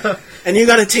 and you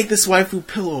got to take this waifu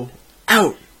pillow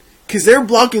out. Because they're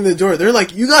blocking the door. They're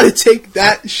like, you gotta take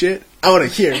that shit out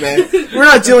of here, man. We're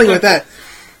not dealing with that.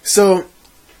 So,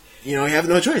 you have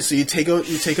no choice. So you take out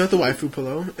the waifu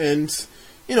pillow, and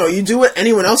you do what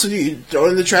anyone else would do. You throw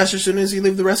it in the trash as soon as you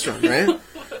leave the restaurant, right?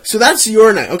 So that's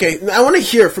your night. Okay, I want to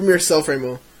hear from yourself,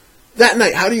 Rainbow. That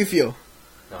night, how do you feel?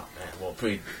 Oh man, well,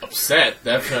 pretty upset.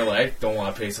 Definitely, I don't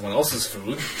want to pay someone else's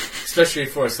food, especially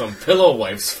for some pillow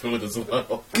wife's food as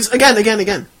well. Because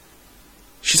again,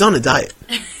 she's on a diet.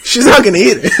 She's not gonna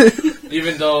eat it.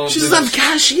 Even though she doesn't have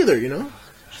cash either,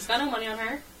 She's got no money on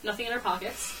her, nothing in her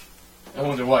pockets. I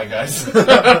wonder why, guys.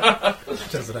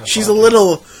 She's a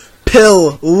little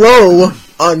pill low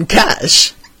on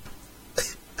cash.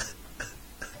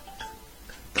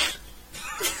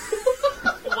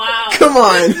 Wow. Come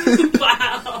on.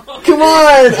 Wow. Come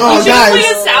on. Oh, you guys.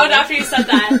 play a sound after you said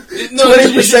that.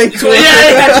 20% cool.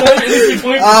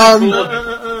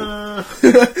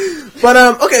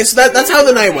 But okay, so that's how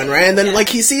the night went, right? And then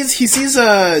he sees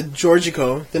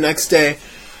Georgico the next day,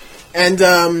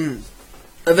 and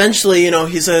eventually,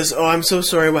 he says, "Oh, I'm so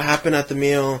sorry. What happened at the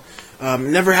meal?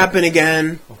 Never happen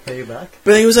again." I'll pay you back.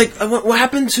 But he was like, "What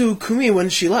happened to Kumi when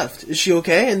she left? Is she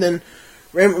okay?" And then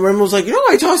Ram was like,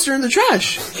 I tossed her in the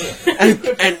trash. and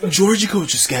Georgico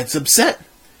just gets upset.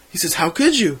 He says, "How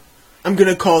could you? I'm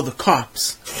gonna call the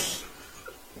cops."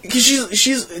 Because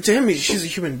she's to him, she's a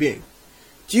human being.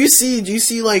 Do you see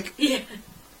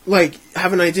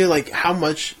have an idea how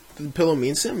much the pillow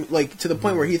means to him? To the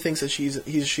point where he thinks that she's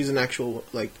an actual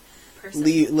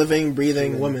living,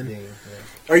 breathing human woman. Being, yeah.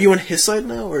 Are you on his side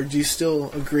now, or do you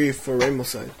still agree for Rainbow's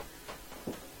side?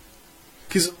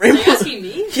 Because Rainbow. Are you asking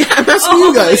me? Yeah, I'm asking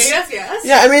you guys. Yes.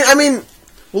 Yeah, I mean,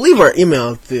 we'll leave our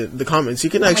email at the comments. You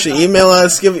can actually email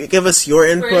us, give us your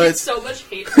input. We're gonna get so much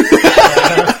hate for this.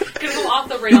 Gonna go off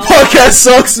the rails. The podcast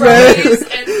sucks, man. And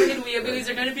freaking weeaboos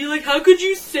are gonna be like, "How could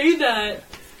you say that?"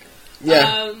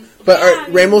 Yeah.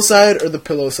 But Rainbow's side or the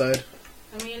pillow side?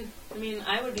 I mean,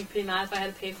 I would be pretty mad if I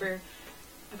had to pay for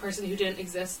a person who didn't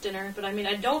exist dinner. But I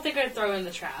don't think I'd throw her in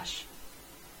the trash.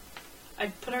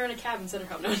 I'd put her in a cab and send her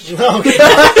home. No, Tips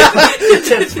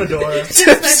Fedora.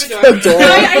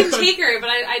 I'd take her, but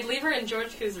I'd leave her in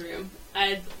Georgico's room.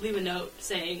 I'd leave a note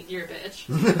saying, "You're a bitch."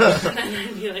 And then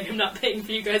I'd be like, "I'm not paying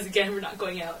for you guys again, we're not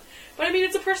going out." But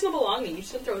it's a personal belonging. You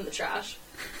shouldn't throw it in the trash.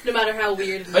 No matter how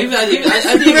weird it is. I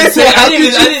didn't even say how could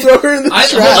you throw her in the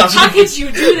trash? How could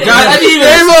you do this? God, I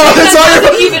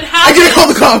didn't even I gotta call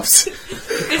the cops.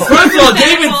 It's first of all,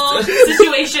 David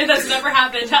situation that's never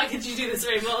happened. How could you do this,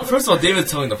 Rainbow? First of all, David's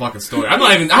telling the fucking story.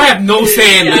 I have no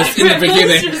say in this in the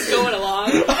beginning. Just going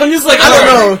along. I'm just like, I don't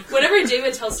know. Whenever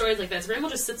David tells stories like this, Rainbow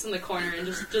just sits in the corner and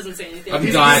just doesn't say anything.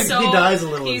 I'm dying. He dies a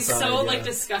little He's inside, so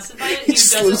disgusted by it. He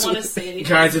doesn't want to say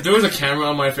anything. Guys, if there was a camera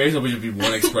on my face, it would just be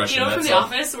one expression. From The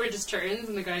Office, where it just turns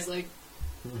and the guy's like,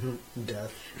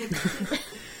 death.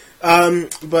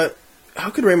 But how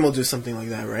could Rainbow do something like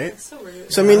that, right? It's so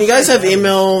rude. So you guys have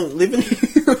email. Leave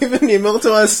an email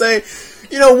to us. Say,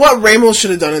 what Rainbow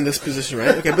should have done in this position,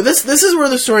 right? Okay, but this is where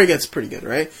the story gets pretty good,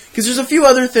 right? Because there's a few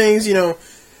other things,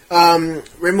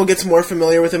 Rainbow gets more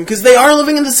familiar with him because they are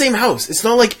living in the same house. It's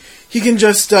not like he can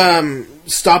just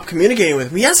stop communicating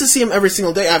with him. He has to see him every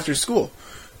single day after school,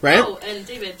 right? Oh, and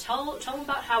David, tell him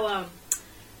about how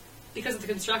because of the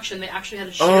construction, they actually had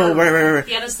to share. Oh, right.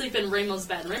 He had to sleep in Rainbow's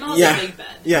bed. Rainbow has a big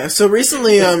bed. Yeah, so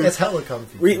recently... it's hella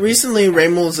comfy. Recently,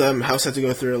 Rainbow's house had to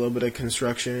go through a little bit of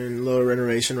construction, a little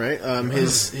renovation, right?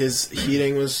 His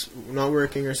heating was not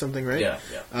working or something, right? Yeah.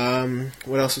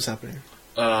 What else was happening?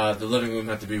 The living room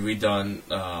had to be redone.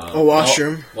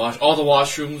 Washroom. All the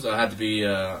washrooms had to be...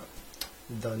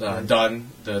 Done.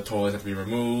 The toilets have to be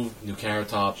removed. New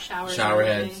countertop, Showers, shower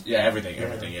everything. heads. Yeah,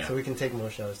 everything. Yeah. So we can take more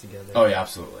showers together. Oh yeah,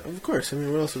 absolutely. Of course.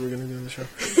 What else are we going to do in the show?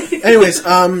 Anyways,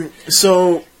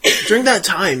 so during that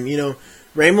time,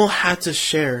 Rainbow had to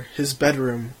share his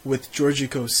bedroom with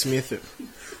Georgico Smithu,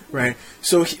 right?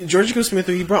 So Georgico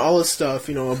Smithu, he brought all his stuff,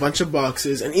 a bunch of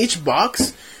boxes, and each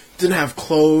box didn't have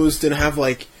clothes, didn't have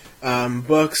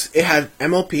books. It had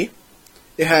MLP,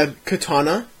 it had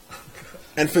Katana,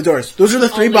 and fedoras. Those are the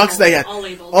three boxes that he had.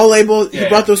 All labeled. He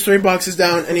brought those 3 boxes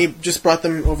down, and he just brought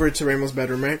them over to Rainbow's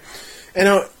bedroom, right? And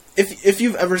now, if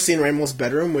you've ever seen Rainbow's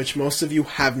bedroom, which most of you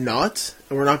have not,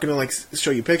 and we're not going to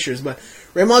show you pictures, but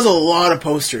Rainbow has a lot of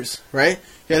posters, right?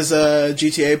 He has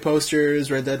GTA posters,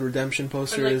 Red Dead Redemption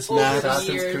posters,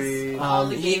 Assassin's Creed.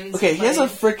 He has a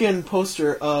freaking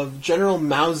poster of General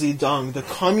Mao Zedong, the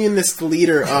communist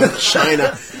leader of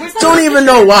China. Don't even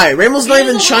know why. Rainbow's not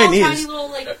even Chinese.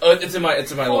 It's in my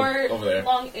over there.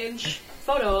 Long-inch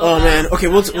photo. Oh man. Okay,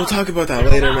 we'll talk about that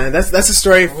later, man. That's a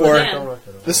story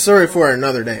for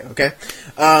another day. Okay.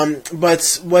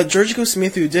 But what Georgico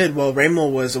Smithu did while Rainbow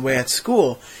was away at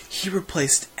school, he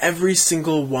replaced every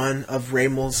single one of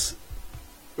Rainbow's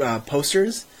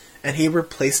posters and he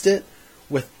replaced it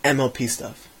with MLP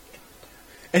stuff.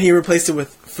 And he replaced it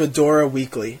with Fedora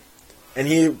Weekly. And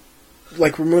he,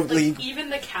 removed... even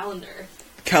the calendars.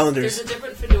 Calendars. There's a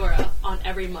different fedora on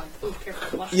every month. Oh,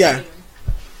 careful. Watch Yeah.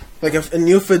 Like a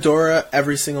new fedora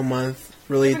every single month,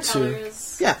 really different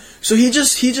colors. Yeah. So he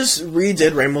just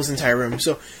redid Rainbow's entire room.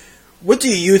 So, what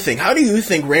do you think? How do you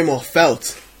think Rainbow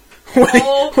felt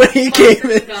when he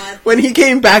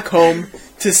came back home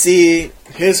to see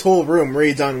his whole room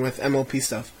redone with MLP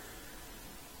stuff?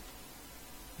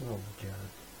 Oh my god.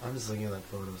 I'm just looking at that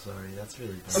photo, sorry. That's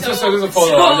really bad. There's a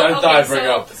photo I thought I'd bring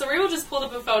up. So Rainbow just pulled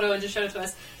up a photo and just showed it to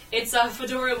us. It's a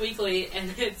Fedora Weekly,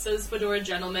 and it says Fedora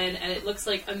Gentleman, and it looks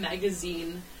like a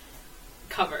magazine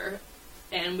cover.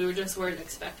 And we weren't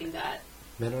expecting that.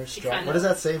 Men are strong. What does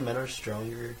that say? Men are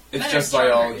stronger. It's just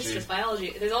biology. It's just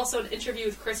biology. There's also an interview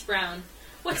with Chris Brown.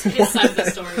 What's his side of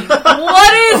the story?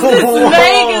 What is this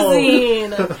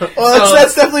magazine? Oh,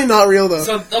 that's definitely not real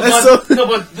though.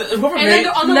 Whoever made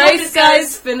nice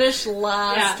guys finish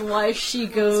last. Yeah. Why she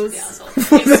goes?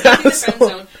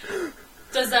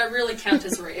 Does that really count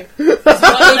as rape? Does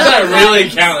that really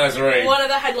count as rape? One of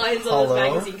the headlines on the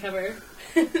magazine cover.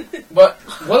 But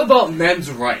what about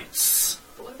men's rights?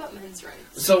 What about men's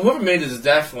rights? So whoever made it is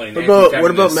definitely.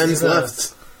 What about men's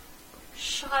left?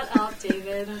 Shut up,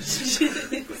 David.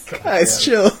 Guys,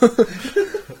 chill.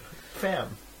 Fam.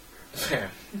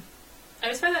 I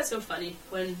just find that so funny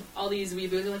when all these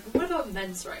weeboos are like, what about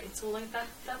men's rights? Well,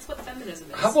 that's what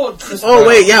feminism is. How about Chris Brown?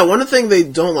 Wait, yeah, one thing they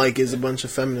don't like is a bunch of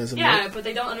feminism. Yeah, right? But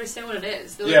they don't understand what it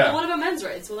is. They're like, well, what about men's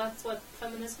rights? Well, that's what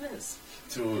feminism is.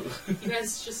 You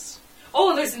guys just...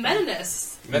 Oh, and there's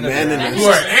meninists. Meninists. Who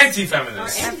are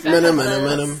anti-feminists.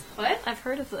 Menim. What? I've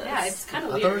heard of this. Yeah, it's kind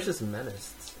of weird. I thought it was just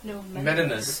menists. No,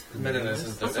 Meninist.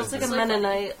 Meninist. It sounds like a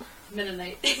Mennonite.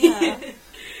 Mennonite. Yeah.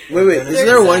 Wait, isn't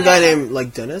there one guy named,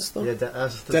 Dennis, though? Yeah,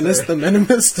 Dennis the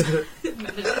Meninist?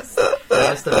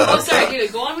 Oh, sorry,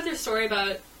 dude, go on with your story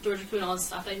about Georgia Koo and all this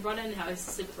stuff that he brought in and how he used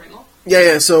to sleep with Ringo.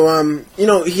 Yeah, so,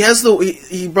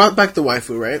 he brought back the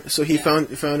waifu, right? So he found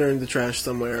her in the trash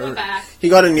somewhere. He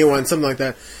got a new one, something like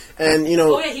that. And,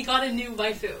 Oh, yeah, he got a new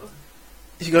waifu.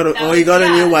 He got a new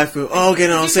waifu. Oh, okay,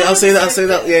 no, I'll say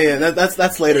that. Yeah,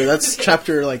 that's later. That's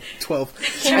chapter 12.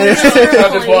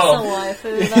 Chapter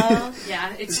 12.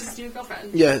 Yeah, it's his new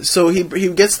girlfriend. Yeah, so he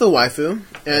gets the waifu,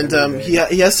 and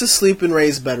he has to sleep in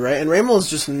Ray's bed, right? And Raymond's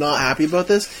just not happy about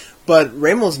this, but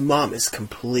Raymond's mom is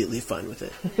completely fine with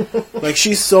it.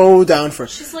 She's so down for it.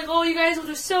 She's like, oh, you guys will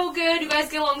do so good. You guys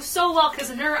get along so well,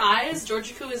 because in her eyes,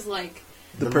 Georgia Koo is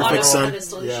the perfect son.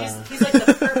 Yeah. He's like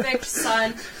the perfect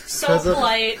son. So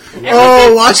polite.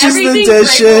 Washes the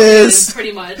dishes.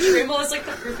 Pretty much. Rainbow is like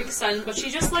the perfect son, but she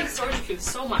just likes Georgia Koo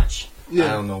so much. Yeah.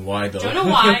 I don't know why though. Don't know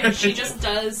why. She just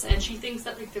does, and she thinks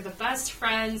that they're the best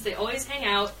friends. They always hang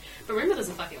out. But Rainbow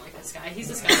doesn't fucking like this guy. He's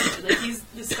disgusted. He's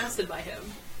disgusted by him.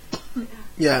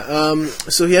 Yeah.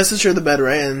 So he has to share the bed,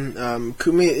 right? And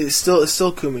Kumi is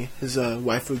still Kumi, his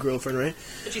waifu girlfriend, right?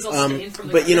 But she's all stained from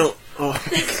the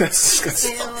that's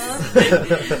disgusting.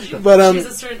 But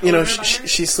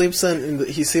she sleeps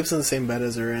he sleeps in the same bed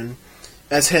as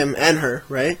him and her,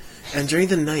 right? And during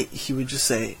the night, he would just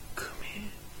say, "Kumi,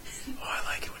 I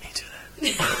like it when you do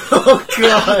that." Oh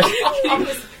god.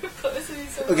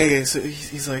 Okay. So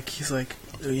he's like, it's like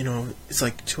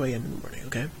 2 a.m. in the morning,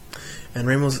 okay? And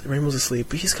Rainbow's asleep,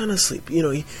 but he's kind of asleep.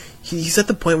 He's at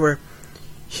the point where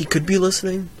he could be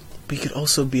listening, but he could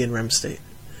also be in REM state.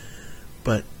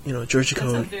 But Georgia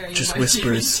Koo just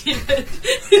whispers.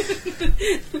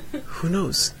 Who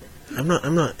knows? I'm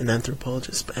not an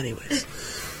anthropologist, but anyways.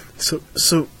 So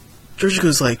Georgia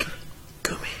Koo's like,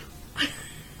 Kumi.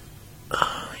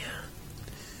 Oh yeah,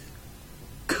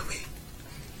 Kumi.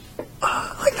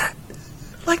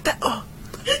 Like that. Oh,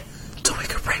 don't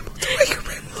wake up Rainbow.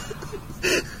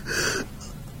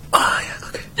 Oh yeah.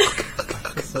 Okay.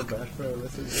 It's so bad for our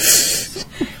listeners.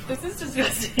 This is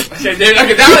disgusting.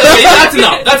 Okay, that's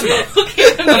enough. That's enough.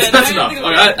 Okay, that's enough.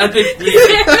 Okay, I think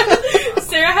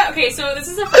Sarah. Okay, so this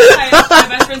is the first time my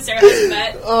best friend Sarah has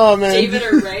met David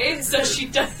or Ray, so she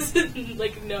doesn't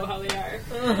know how they are.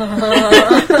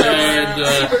 And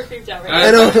super creeped out right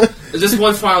I know. Just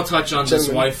one final touch on this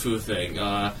waifu thing.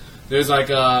 There's at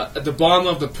the bottom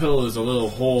of the pillow is a little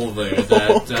hole there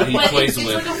that he plays with.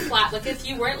 It's like a flap. If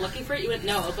you weren't looking for it, you wouldn't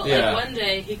know. But one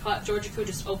day he caught Georgia Koo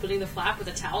just opening the flap with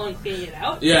a towel and cleaning it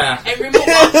out. Yeah. And Rainbow walked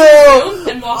in the room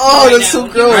and walked away that's so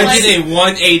gross. I did a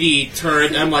 180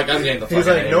 turn. I'm getting the fuck He's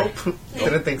out like, of nope. here.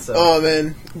 Didn't think so. Oh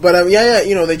man, but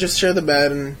they just share the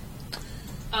bed, and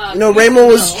Rainbow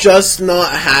was just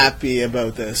not happy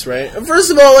about this, right?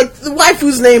 First of all, the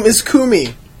waifu's name is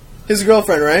Kumi, his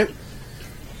girlfriend, right?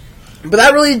 But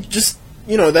that really just,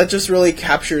 that just really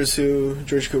captures who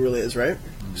George Koo really is, right?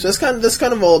 So that's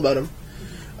kind of all about him.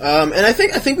 And I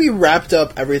think we wrapped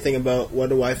up everything about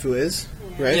what a waifu is,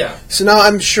 right? Yeah. So now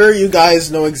I'm sure you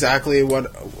guys know exactly what,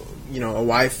 a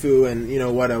waifu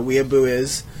and, what a weeaboo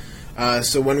is.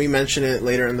 So when we mention it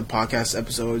later in the podcast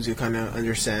episodes, you kind of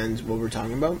understand what we're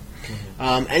talking about.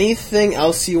 Anything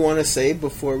else you want to say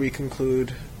before we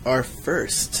conclude our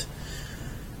first,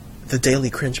 the Daily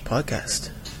Cringe podcast?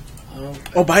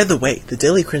 Oh, by the way, the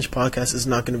Daily Cringe podcast is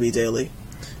not going to be daily.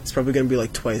 It's probably going to be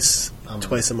like twice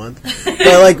a month.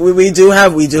 But we do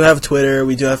have Twitter,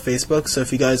 we do have Facebook. So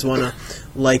if you guys want to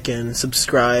like and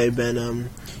subscribe and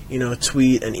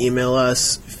tweet and email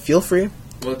us, feel free.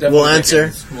 We'll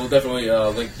answer. We'll definitely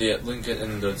link it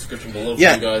in the description below for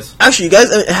you guys. Actually, you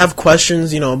guys have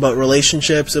questions, about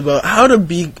relationships, about how to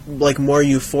be more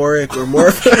euphoric or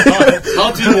more.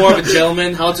 How to be more of a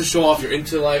gentleman, how to show off your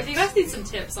intellect. If you guys need some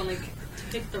tips on to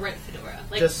pick the right fedora,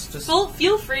 just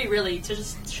feel free really to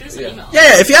just shoot us an email.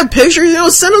 Yeah, if you have pictures,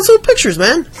 send us some pictures,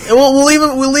 man, and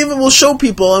we'll show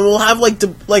people, and we'll have not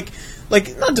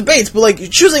debates, but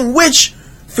choosing which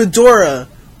fedora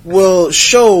will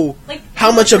show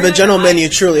how much of a gentleman you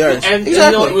truly are. And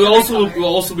exactly. we'll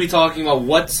also be talking about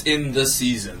what's in the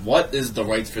season. What is the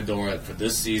right fedora for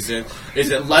this season? Is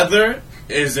it leather?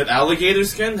 Is it alligator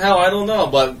skin? Hell, I don't know,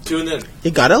 but tune in. You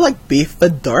gotta be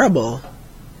fedorable.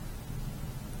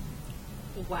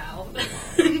 Wow.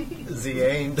 The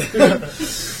ain't.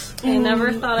 I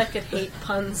never thought I could hate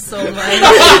puns so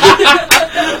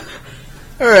much.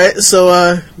 Alright,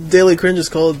 so Daily Cringe is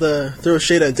called Throw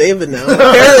Shade at David now.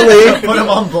 Apparently. Put him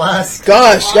on blast.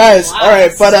 Gosh, guys.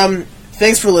 Alright, but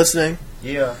thanks for listening.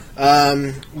 Yeah.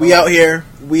 We out here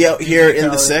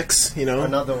in the 6,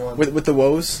 Another one. With the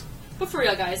woes. But for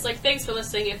real, guys, thanks for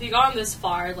listening. If you've gone this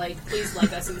far, please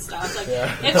like us and stuff. If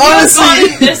you've gone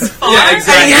this far, yeah,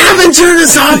 exactly. You haven't turned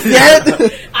us off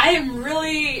yet. I'm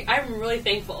really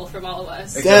thankful from all of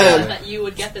us that you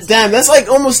would get this. Damn, that's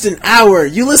almost an hour.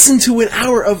 You listened to an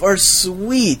hour of our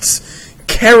sweet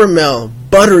caramel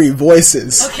buttery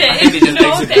voices. Okay. I think they just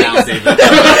takes it down,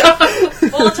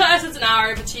 David. Well, to us it's an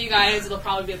hour, but to you guys it'll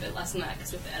probably be a bit less than that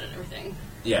because we have to edit everything.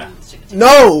 Yeah.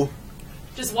 No.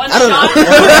 Just one I don't shot.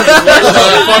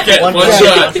 Fuck it. One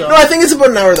shot. No, I think it's about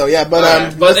an hour though. Yeah,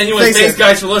 but But anyway, thanks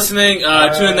guys for listening.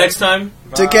 Tune in next time.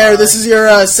 Take care. This is your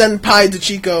Senpai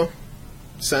DeChico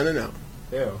signing out.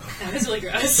 Ew. That was really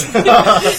gross.